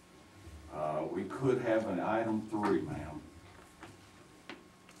 We could have an item 3, ma'am.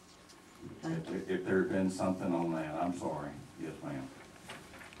 If there had been something on that, I'm sorry. Yes, ma'am.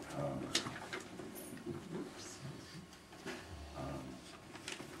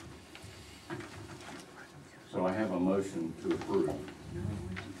 So I have a motion to approve.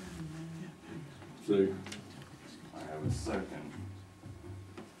 So, I have a second.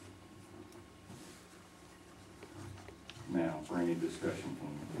 Now, for any discussion from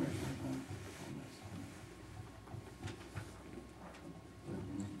the commissioners on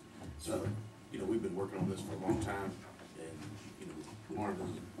this. So, you know, we've been working on this for a long time, and, you know, Lamar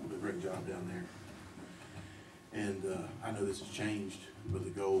does a great job down there. And, I know this has changed, but the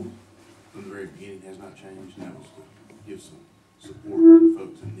goal from the very beginning has not changed, and that was to give some support to the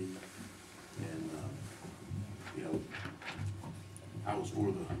folks in need. And, you know, I was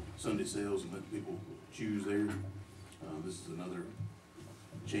for the Sunday sales and let people choose there. This is another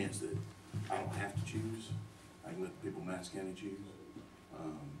chance that I don't have to choose. I can let the people in Madison County choose.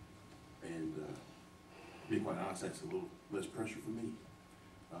 And to be quite honest, that's a little less pressure for me.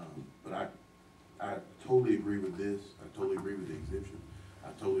 But I totally agree with this. I totally agree with the exemption. I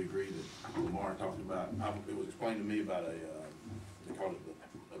totally agree that Lamar talked about, it was explained to me about they call it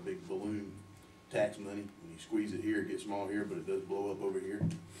a big balloon tax money. When you squeeze it here, it gets small here, but it does blow up over here.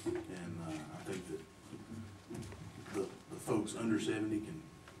 And I think that the folks under 70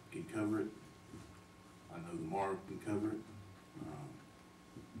 can cover it. I know Lamar can cover it.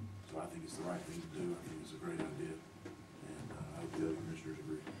 So I think it's the right thing to do. I think it's a great idea. And I hope the other commissioners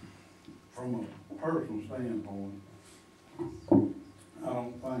agree. From a personal standpoint, I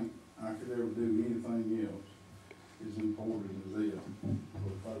don't think I could ever do anything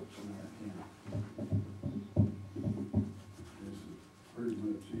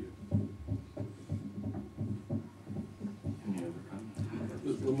Any other comments?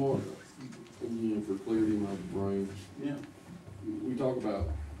 Mr. Lamar, again, for clarity in my brain, Yeah. we talk about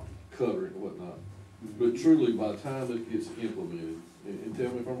covering and whatnot, but truly, by the time it gets implemented, and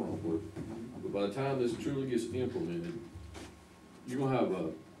tell me if I'm wrong, but by the time this truly gets implemented, you're gonna have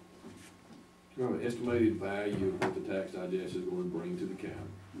an estimated value of what the tax digest is gonna bring to the county.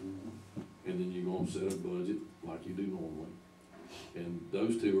 And then you're gonna set a budget like you do normally. And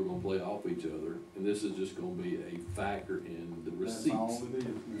those two are gonna play off each other, and this is just gonna be a factor in the receipts. That's all it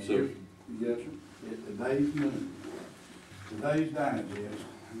is. So- Yes, sir. Today's money, today's digest, I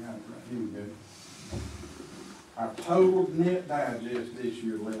got it right here, we go. Our total net digest this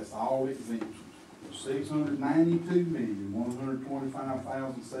year, less all exemptions, was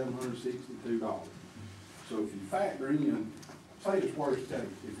 $692,125,762. So if you factor in, say it's worst case,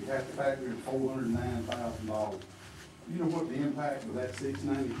 if you have to factor in $409,000, you know what the impact of that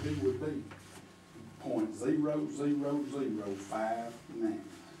 692 would be? 0.00059.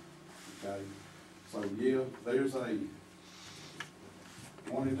 Okay, so yeah, there's a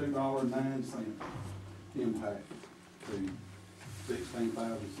 $22.09 impact to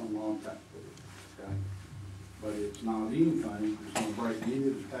 16,000 some odd taxpayers, okay? But it's not anything that's gonna break any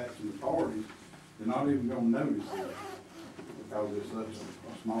of the taxing authorities, they're not even gonna notice it, because it's such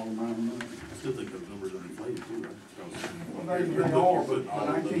a small amount of money. I still think those numbers are inflated too, right? Well, they are, but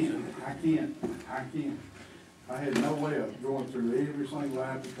I had no way of going through every single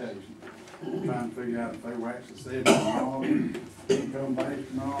application, trying to figure out if they were actually setting all income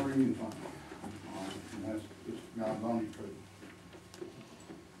based and all or anything. And that's just God's honest truth.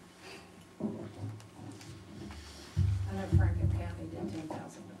 I know Franklin County did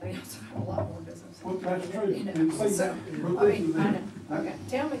 10,000, but they also have a lot more business. Well, that's true. You know, And see, so, but I this mean, is I it. know, okay,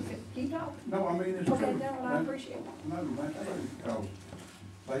 tell me, keep talking. No, I mean, it's true. Okay, no, and I appreciate it. No, that's true,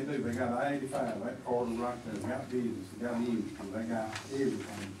 because they got I-85, that corridor right there, they got business, they got industry, they got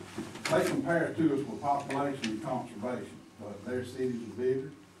everything. They compare to us with population and conservation, but their cities are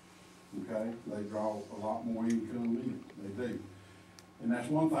bigger, okay? They draw a lot more income in, they do. And that's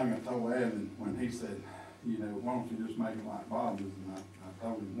one thing I told Evan when he said, you know, why don't you just make it like Bob's? And I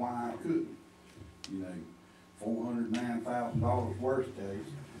told him why I couldn't. You know, $409,000 worst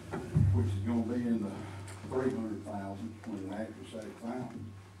case, which is gonna be in the 300,000 when it actually shakes out.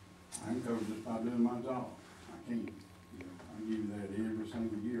 I can cover just by doing my job. I can't. You know, I give you that every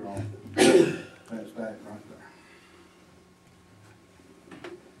single year off that stack right there.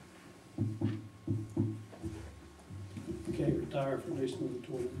 You can't retire from this another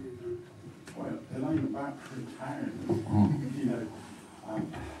 20 years. Well, it ain't about retiring. You know,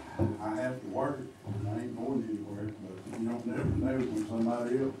 I have to work, and I ain't going anywhere, but you don't never know when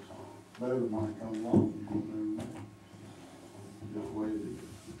somebody else better might come along, you don't never know. Just the way it is.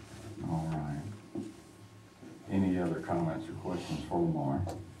 All right. Any other comments or questions for Lamar?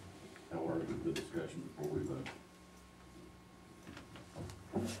 Or the discussion before we vote.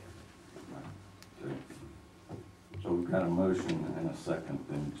 Okay. So we've got a motion and a second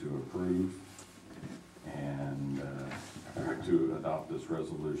then to approve and to adopt this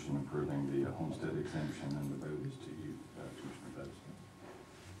resolution approving the homestead exemption, and the vote is to you, Commissioner Madison.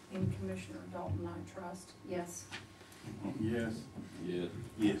 And Commissioner Dalton, I trust, yes. Yes. Yeah.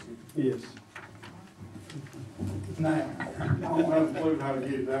 Yes. Yes. Now, I don't have a clue how to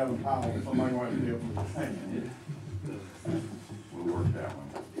get it out of the pile, somebody might help me. We'll work that one.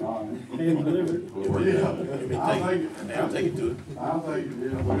 All right. Hand delivered. We'll work Yeah, that one. I'll take it. I'll take it to it. I'll take it,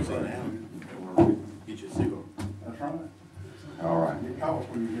 yeah. What I'm saying now, get you a cigar. That's right. All right. It costs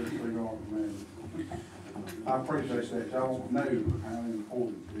when you get a cigar, man. I appreciate that, y'all know how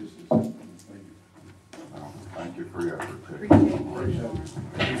important this is. Thank you for your effort. Too. Appreciate it.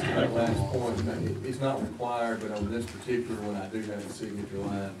 Just to that last point, it's not required, but on this particular one, I do have a signature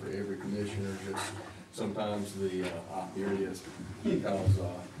line for every commissioner, just sometimes the, here it is, because,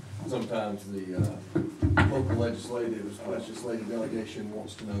 sometimes the, local legislative delegation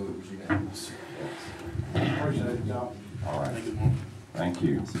wants to know it was unanimous. Appreciate it, y'all. All right. Thank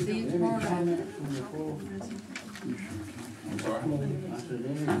you. See you tomorrow. I'm sorry? I said,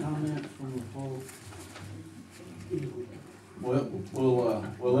 any comments from the floor? Well,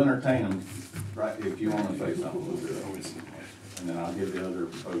 we'll entertain them, right, if you want to say something, we'll do it. And then I'll give the other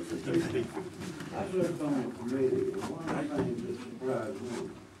folks a chance. I served on the committee, and one of the things that surprised me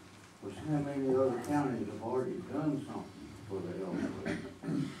was how many other counties have already done something for the elderly.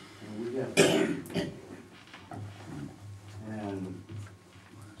 And we got, and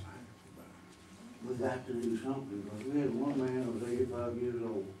we got to do something, because we had one man who was 85 years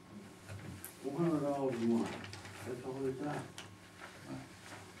old, $400 a month, that's all he got.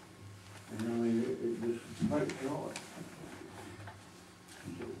 backyard.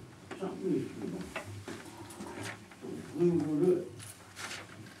 So, something needs to be done. So, when we gonna do it?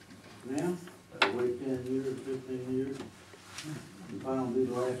 Now, wait 10 years, 15 years, and finally be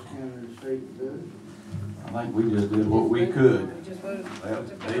the last county in the state that does it? I think we just did what we could. We just voted Well,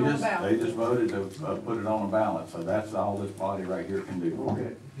 to put They it on the just, ballot. they just voted to put it on the ballot, so that's all this body right here can do.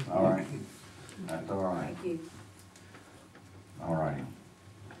 Okay. All right, that's all right, Thank you. all righty.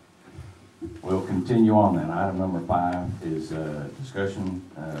 We'll continue on then. Item number 5 is discussion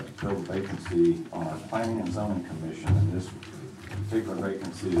to fill the vacancy on our Planning and Zoning Commission. And this particular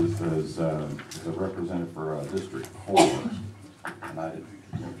vacancy is a representative for District 4. And I didn't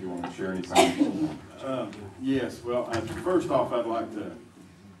know if you want to share anything. Yes, well, first off, I'd like to,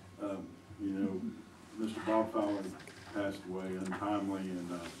 Mr. Bob Fowler passed away untimely,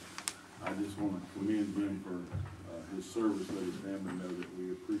 and I just want to commend him for his service, let his family know that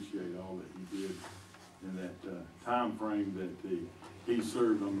we appreciate all that he did in that time frame that he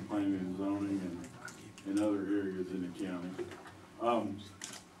served on the planning and zoning and in other areas in the county.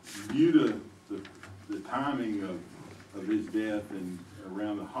 Due to the timing of his death and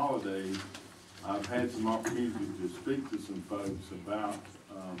around the holidays, I've had some opportunity to speak to some folks about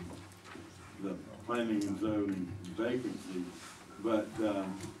the planning and zoning vacancy, but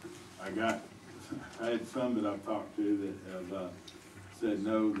I had some that I've talked to that have said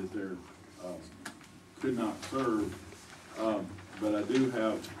no, that they're could not serve, but I do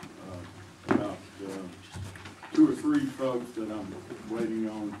have about 2 or 3 folks that I'm waiting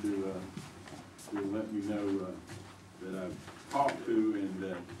on to let me know that I've talked to, and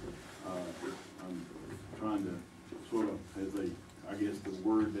that I'm trying to sort of, I guess the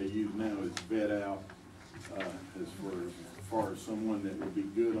word they use now is vet out, as far as someone that would be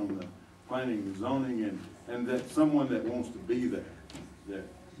good on the planning and zoning, and that someone that wants to be there, that,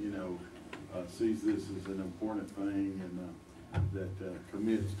 sees this as an important thing, and that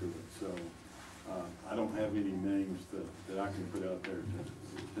commits to it. So I don't have any names that I can put out there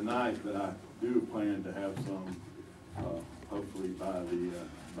tonight, but I do plan to have some, hopefully by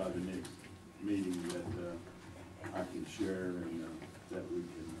the next meeting, that I can share and that we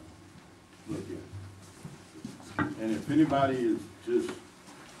can look at. And if anybody is just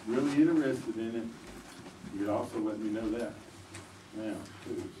really interested in it, you could also let me know that now,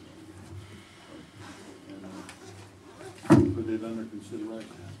 too. And put it under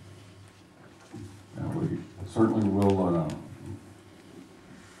consideration. We certainly will,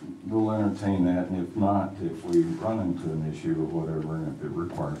 we'll entertain that, and if not, if we run into an issue or whatever, and if it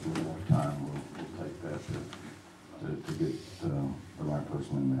requires a little more time, we'll take that to get the right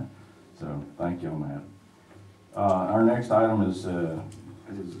person in there. So, thank you on that. Our next item is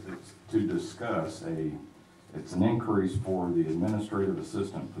to discuss it's an increase for the administrative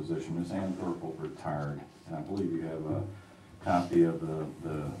assistant position. Ms. Ann Thurple retired, and I believe you have a copy of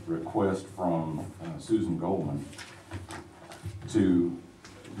the request from Susan Goldman. To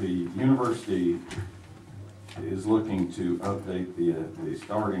the university is looking to update the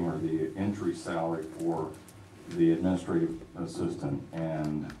starting or the entry salary for the administrative assistant,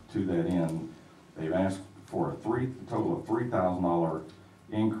 and to that end, they've asked for a total of $3,000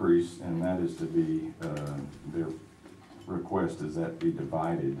 increase, and that is to be, their request is that be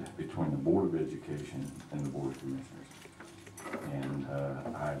divided between the Board of Education and the Board of Commissioners. And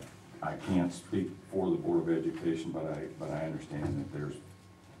I can't speak for the Board of Education, but I understand that there's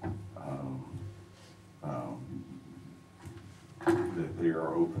that they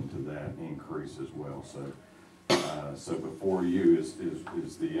are open to that increase as well. So before you is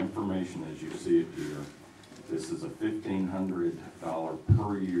the information as you see it here. This is a $1,500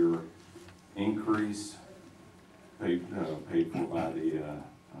 per year increase paid for by the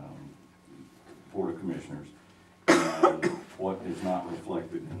Board of Commissioners. And what is not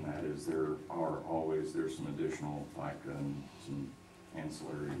reflected in that is there's some additional FICA and some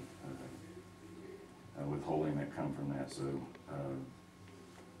ancillary withholding that come from that. So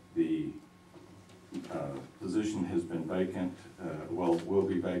the position has been vacant, will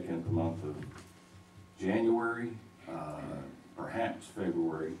be vacant the month of January, perhaps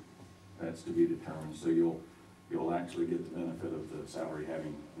February. That's to be determined. So you'll actually get the benefit of the salary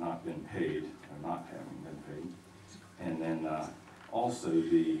having not been paid, or not having been paid. And then also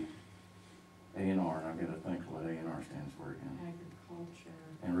the A&R, and I've got to think what A&R stands for again. Agriculture.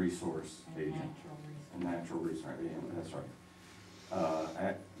 And resource And agent. natural resources. And natural resource, yeah, that's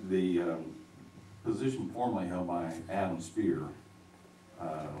right. The position formerly held by Adam Spear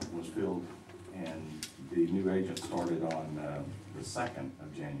was filled, and the new agent started on the 2nd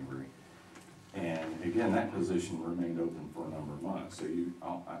of January. And again, that position remained open for a number of months, so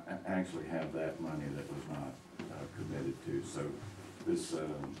I actually have that money that was not committed to. So this,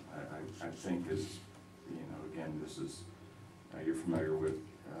 I think is, again, this is, you're familiar with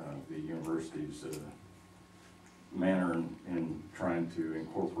the university's manner in trying to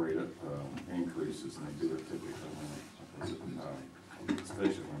incorporate increases, and they do it typically when,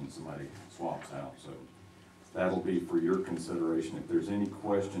 especially when somebody swaps out. So that'll be for your consideration. If there's any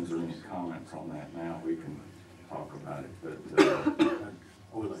questions or any comments on that now, we can talk about it. But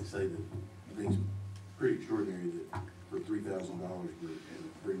I would like to say that I think it's pretty extraordinary that for $3,000, we're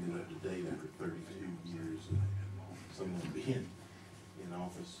bringing it up to date after 32 years of someone being in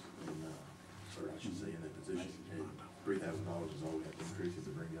office, and, or I should say in that position, and $3,000 is all we have to increase it to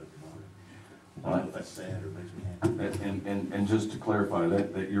bring it up to modern. I don't know if that's sad or makes me happy. And just to clarify,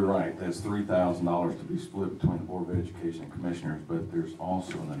 that you're right, that's $3,000 to be split between the Board of Education and Commissioners, but there's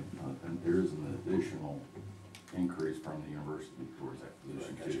also there is an additional increase from the university towards that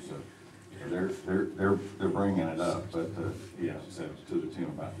position too. So they're bringing it up, but yeah, so to the tune of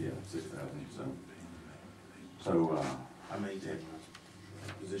about 6,000. So I maintain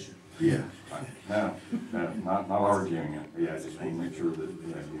my position. yeah, no, not arguing it. Yeah, I just want to make sure that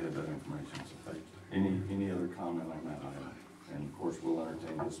you had that information. So thank you. Any other comment on that item? And of course, we'll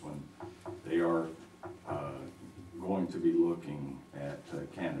entertain this one. They are going to be looking at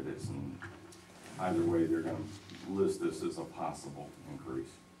candidates, and either way, they're going to list this as a possible increase.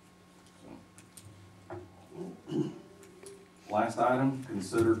 So. Last item,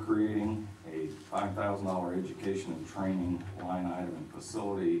 consider creating a $5,000 education and training line item in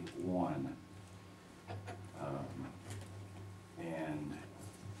Facility 1. And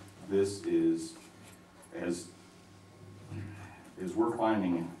this is, as we're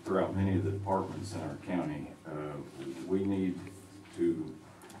finding throughout many of the departments in our county, we need to,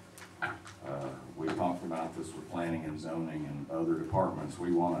 we talked about this with planning and zoning and other departments,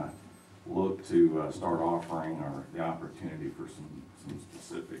 we want to look to start offering the opportunity for some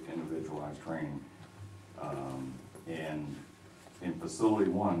specific individualized training. And in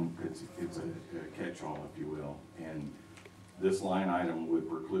Facility 1, it's a catch-all, if you will. And this line item would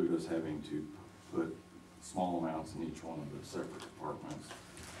preclude us having to put small amounts in each one of the separate departments.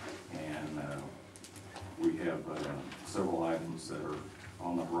 And we have several items that are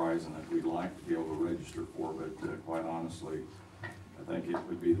on the horizon that we'd like to be able to register for, but quite honestly, I think it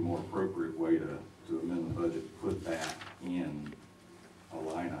would be the more appropriate way to amend the budget, to put that in a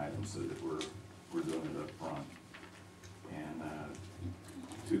line item so that we're doing it up front. And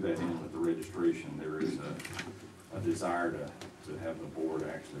to that end, with the registration, there is a desire to have the board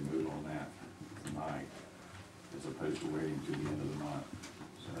actually move on that tonight, as opposed to waiting to the end of the month.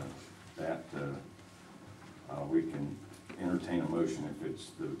 So that we can entertain a motion if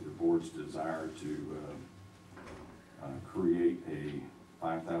it's the board's desire to create a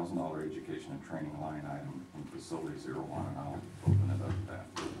 $5,000 education and training line item in Facility 01, and I'll open it up to that.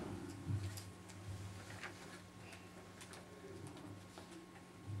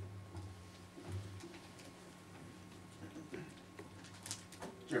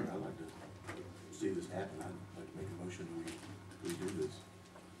 Chairman, I'd like to see this happen. I'd like to make a motion that we do this.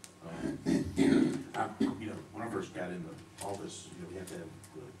 When I first got in the office, we have to have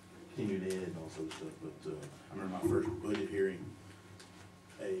the continued ed and all sorts of stuff, but I remember my first budget hearing,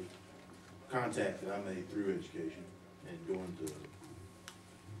 a contact that I made through education and going to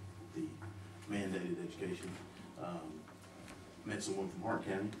the mandated education, met someone from Hart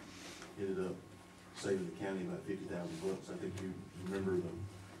County, ended up saving the county about $50,000. I think you remember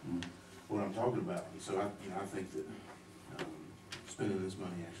what I'm talking about. So I think that spending this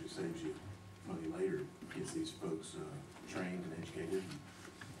money actually saves you money later, gets these folks trained and educated,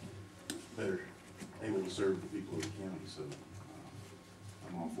 and better able to serve the people of the county. So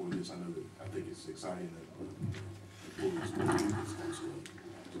I'm all for this. I think it's exciting that we'll do this kind of stuff.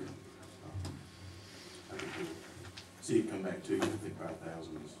 I think we'll see it come back to you. I think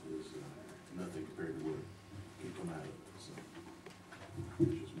 5,000 is nothing compared to what can come out of it. So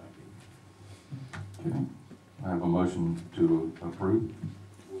it's just my opinion. Okay. I have a motion to approve.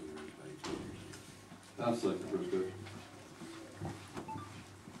 I'll second the first question.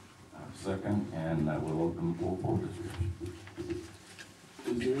 Second, and that will open the floor for discussion.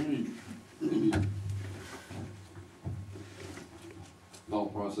 Is there any thought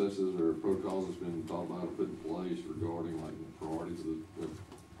processes or protocols that's been thought about or put in place regarding like the priorities of the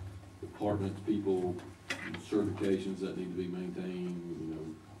departments, people, certifications that need to be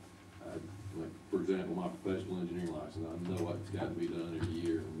maintained? Like, for example, my professional engineering license, I know it's got to be done every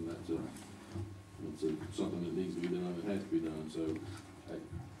year, and that's something that needs to be done, it has to be done. So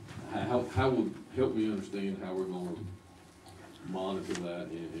how would, help me understand how we're gonna monitor that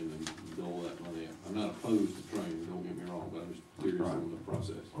and dole that money out? I'm not opposed to training, don't get me wrong, but I'm just curious on the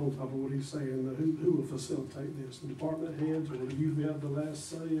process. On top of what he's saying, who will facilitate this? The department heads, or do you have the last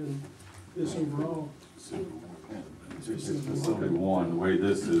say in this overall? It's facility one, the way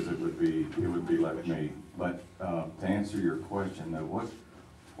this is, it would be like me. But, to answer your question, though,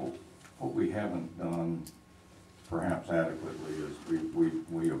 what we haven't done perhaps adequately is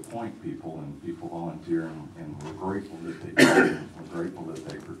we appoint people and people volunteer and we're grateful that they do, we're grateful that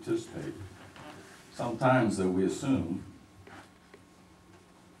they participate. Sometimes though we assume,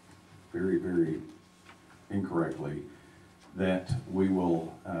 very, very incorrectly, that we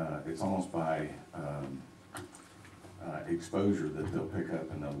will, it's almost by exposure that they'll pick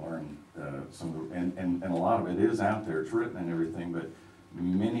up and they'll learn some of the, and a lot of it is out there, it's written and everything, but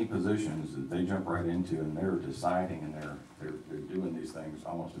many positions that they jump right into and they're deciding and they're doing these things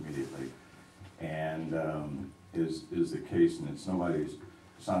almost immediately. And is the case, and it's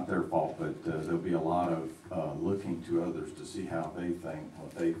not their fault, but there'll be a lot of looking to others to see how they think,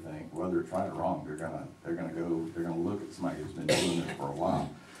 what they think, whether it's right or wrong. They're gonna look at somebody who's been doing this for a while.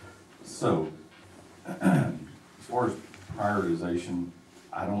 So as far as prioritization,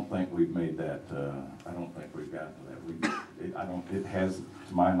 I don't think we've made that. I don't think we've gotten to that. It has,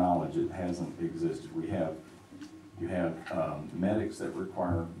 to my knowledge, it hasn't existed. You have medics that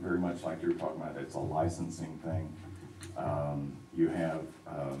require, very much like you're talking about, it's a licensing thing. You have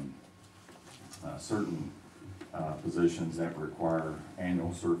certain positions that require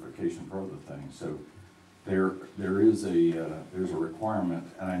annual certification for other things. So there's a requirement,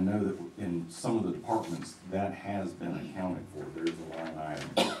 and I know that in some of the departments that has been accounted for. There's a line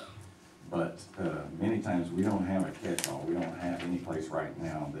item. But many times we don't have a catch-all. We don't have any place right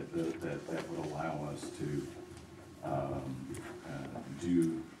now that would allow us to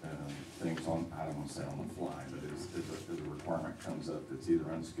do things on, I don't want to say on the fly, but as a requirement comes up that's either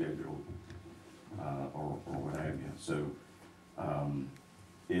unscheduled or what have you. So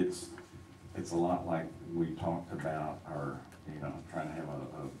it's a lot like we talked about our, trying to have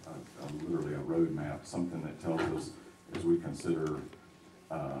literally a roadmap, something that tells us as we consider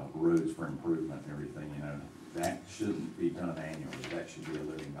roads for improvement and everything, that shouldn't be done annually. That should be a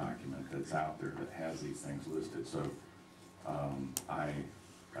living document that's out there that has these things listed. So I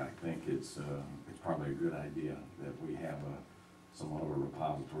think it's probably a good idea that we have somewhat of a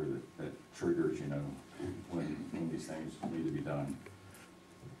repository that triggers, when these things need to be done.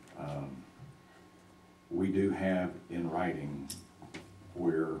 We do have in writing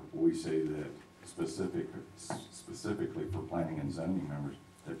where we say that specifically for planning and zoning members,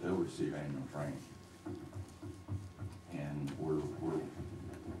 that they'll receive annual training. And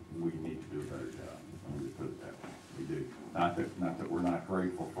we need to do a better job. Let me put it that way. We do. Not that we're not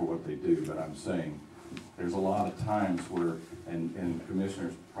grateful for what they do, but I'm saying there's a lot of times where, and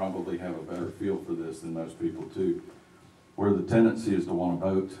commissioners probably have a better feel for this than most people too, where the tendency is to want to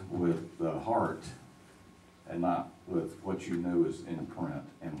vote with the heart and not with what is in print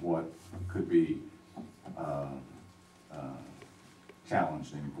and what could be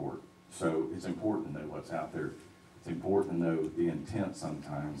challenged in court. So it's important to know what's out there. It's important to know the intent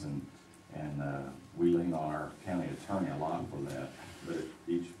sometimes, and we lean on our county attorney a lot for that. But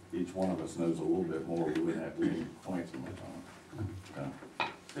if each one of us knows a little bit more, we wouldn't have to lean quite so much on them.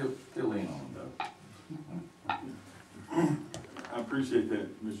 Still lean on them though. I appreciate that,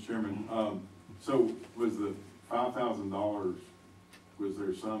 Mr. Chairman. So was the $5,000, was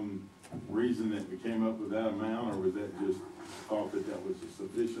there some reason that we came up with that amount, or was that just thought that was a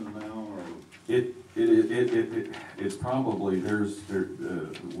sufficient amount, or? It's probably,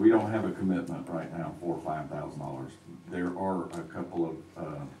 we don't have a commitment right now for $5,000. There are a couple of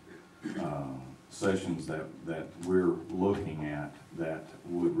sessions that we're looking at that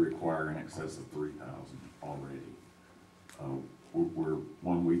would require in excess of $3,000 already. We're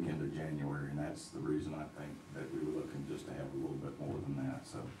 1 week into January, and that's the reason I think that we were looking just to have a little bit more than that.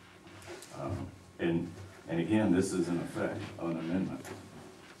 So, and again, this is in effect an amendment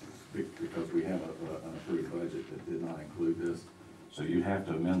because we have an approved budget that did not include this. So you have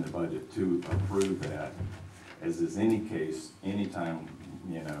to amend the budget to approve that. As is any case, anytime,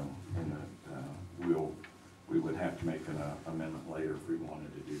 we would have to make an amendment later if we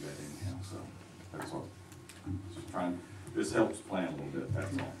wanted to do that anyhow. So that's all. Just trying. This helps plan a little bit,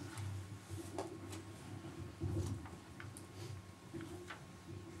 that's all.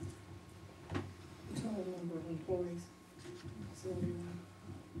 Total number of employees.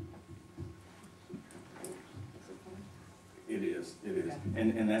 It is.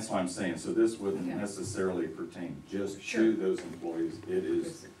 And that's why I'm saying, so this wouldn't necessarily pertain just to those employees. It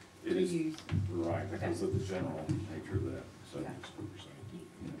It is, use. right, because of the general nature of that, so. Okay.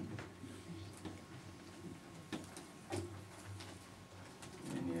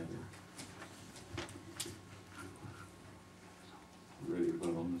 Any other? Ready to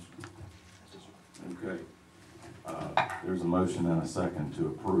vote on this? Okay. There's a motion and a second to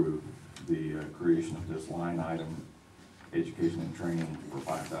approve the creation of this line item, education and training for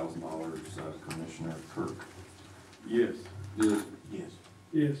 $5,000, Commissioner Kirk. Yes. Yes. Yes.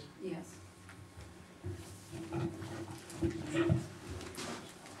 Yes. Yes. Okay.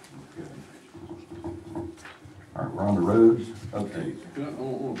 All right, we're on the roads. Okay. I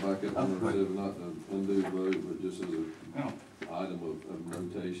want to back up on number 7, not to undo the vote, but just as an No. item of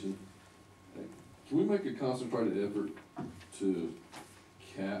notation. Can we make a concentrated effort to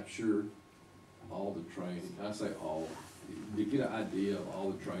capture all the training? I say all, to get an idea of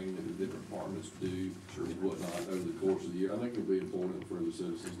all the training that the different departments do and whatnot over the course of the year. I think it'll be important for the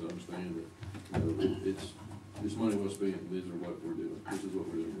citizens to understand that, you know, it's money well spent, these are what we're doing, this is what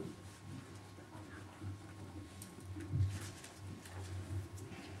we're doing.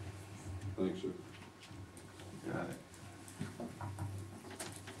 Thanks, sir. Got it.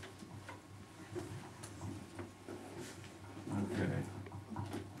 Okay.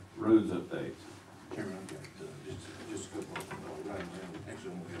 Roads updates. Chairman, I've got, just a couple of, riding around,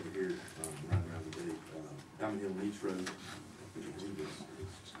 actually, I'm over here, riding around today, Diamond Hill Leach Road, which I believe is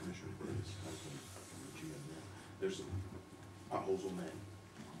Commissioner Bettis, I think, that you have that. There's some potholes on that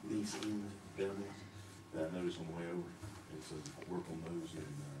lease end down there that I noticed on the way over, and so work on those, and,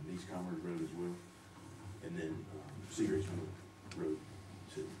 East Commerce Road as well, and then, Seagraves Road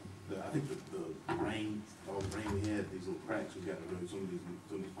to, I think the rain, all the rain we had, these little cracks we got in the road, some of these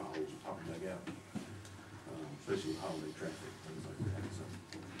potholes are popping back out, especially with holiday traffic, things like that, so.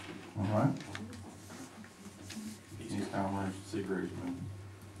 All right. East Commerce, Seagraveman.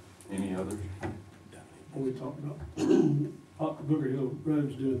 Any others? When we talked about Booker Hill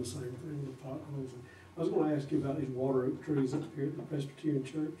Road's doing the same thing with potholes. I was gonna ask you about these water oak trees up here at the Presbyterian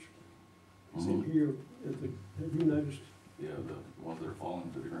Church. Is it here at the, have you noticed? Yeah, the ones that are falling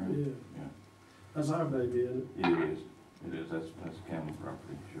to the ground. Yeah. Yeah. That's our baby, isn't it? It is, that's county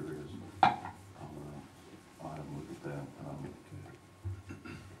property, sure is. I'll have a look at that.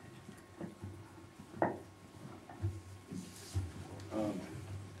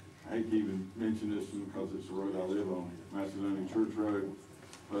 I hate to even mention this because it's the road I live on, Macedonia Church Road,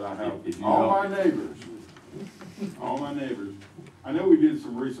 but I have If you all don't- my neighbors, I know we did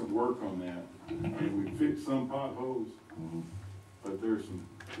some recent work on that, and we fixed some potholes, Mhm. but there's some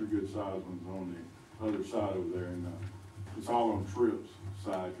pretty good sized ones on the other side over there, and, it's all on Tripp's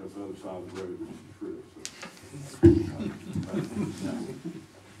side, because the other side of the road is Tripp's, so.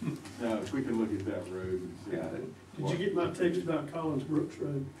 Now, if we can look at that road and see. Got it. Did you get my text about Collins Brooks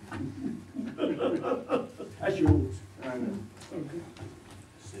Road? That's yours. I know. Okay.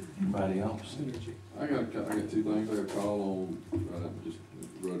 Anybody else? I got 2 things. I got a call on, just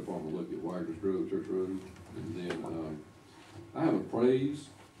the road department look at Wagner's Road, Church Road. And then, I have a praise,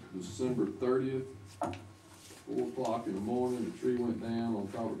 December 30th, 4 o'clock in the morning, the tree went down on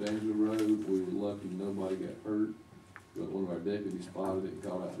top of Dansville Road. We were lucky nobody got hurt. But one of our deputies spotted it and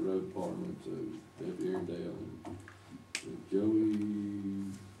called out the road department, so Deputy Airedale and Joey.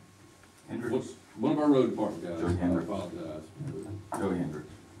 Hendricks? One of our road department guys, Joey I Hendricks. apologize. Joey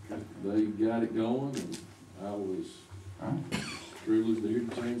Hendricks. They got it going, and I was All right. truly near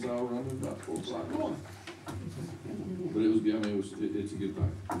the chainsaw running about 4 o'clock in the morning. But it was, I mean, it's a good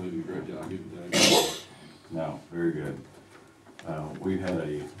thing. They did a great job. Give it that. No, very good. We had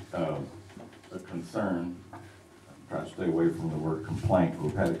a concern, try to stay away from the word complaint.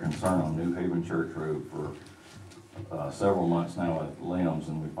 We've had a concern on New Haven Church Road for several months now at Limbs,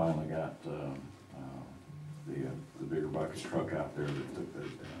 and we finally got the bigger bucket truck out there that took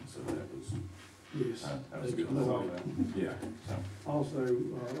those down, so that was, Yes. that was They good. blew off. Yeah, so, Also,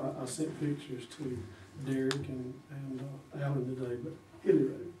 I sent pictures to Derek and Alan today, but Hilly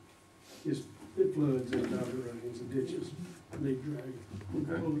Road, it floods in out of the rains, the ditches need dragging.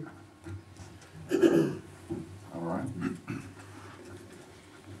 Okay. All right.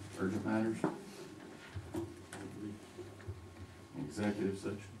 Urgent matters? Executive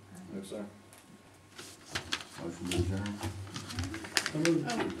session? No, sir. Motion to adjourn? Oh,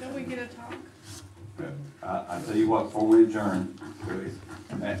 don't we get a talk? Okay. I tell you what, before we adjourn,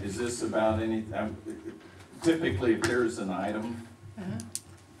 is this about any, typically if there's an item,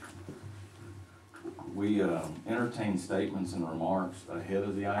 we entertain statements and remarks ahead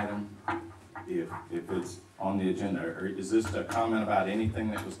of the item. If it's on the agenda, or is this a comment about anything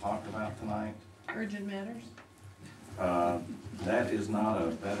that was talked about tonight? Urgent matters? That is not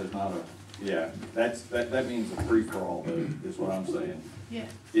a, yeah, that means a free-for-all, is what I'm saying. Yeah.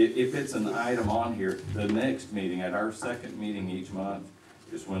 If it's an item on here, the next meeting, at our second meeting each month,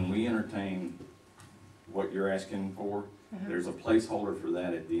 is when we entertain what you're asking for. There's a placeholder for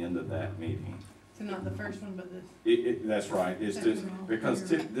that at the end of that meeting. So not the first one, but this. That's right, it's just, because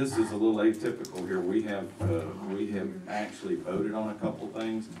this is a little atypical here, we have actually voted on a couple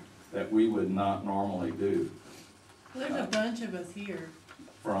things that we would not normally do. Well, there's a bunch of us here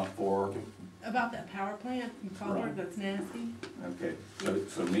For, about that power plant in Colbert Right. that's nasty. okay,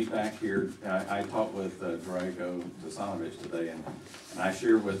 so meet back here, I talked with Drago Tasanovich today, and I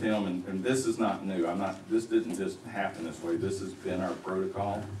shared with him, and this is not new, this didn't just happen this way, this has been our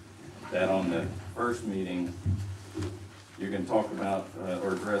protocol, that on the first meeting, you can talk about,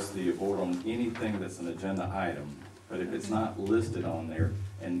 or address the board on anything that's an agenda item, but if it's not listed on there,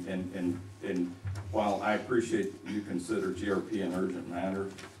 and while I appreciate you consider GRP an urgent matter,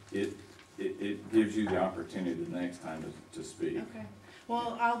 it gives you the opportunity the next time to speak. Okay.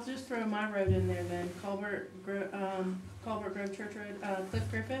 Well, I'll just throw my road in there then. Colbert Grove Church Road, Cliff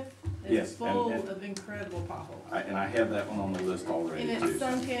Griffith Yes, is full and of incredible potholes. And I have that one on the list already And too. it's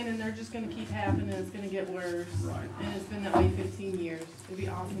sunken and they're just gonna keep happening, it's gonna get worse. Right. And it's been that way 15 years. It'd be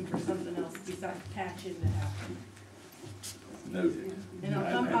awesome for something else besides patching to happen. Noted. And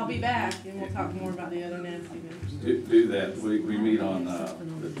I'll be back and we'll talk more about the other nastiness. Do that, we meet on, the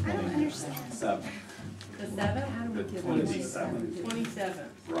 27th. The 7th? The 27th, 27th.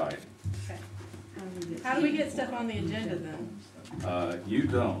 right. Okay. How do we get stuff on the agenda then? You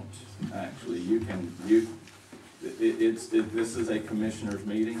don't, actually, this is a commissioners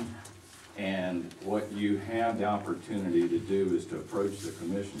meeting, and what you have the opportunity to do is to approach the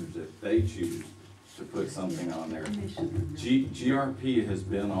commissioners if they choose to put something on there. GRP has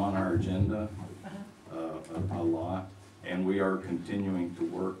been on our agenda, a lot, and we are continuing to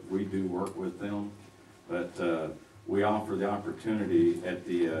work, we do work with them, but, we offer the opportunity at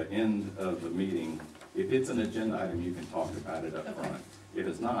the, end of the meeting. If it's an agenda item, you can talk about it up Okay. front. If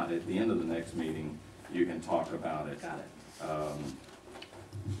it's not, at the end of the next meeting, you can talk about it. Got it.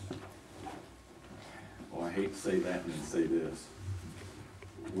 Well, I hate to say that and then say this.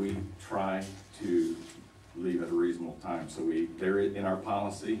 We try to leave at a reasonable time, so in our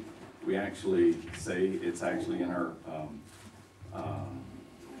policy, we actually say, it's actually in our,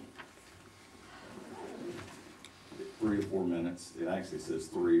 3 to 4 minutes. It actually says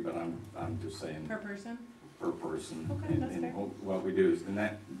 3, but I'm just saying Per person? per person. Okay, that's fair. What we do is, and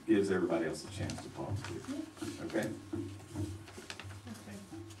that gives everybody else a chance to talk to. Okay?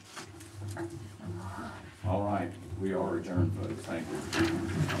 Okay. All right, we are adjourned, folks. Thank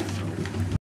you.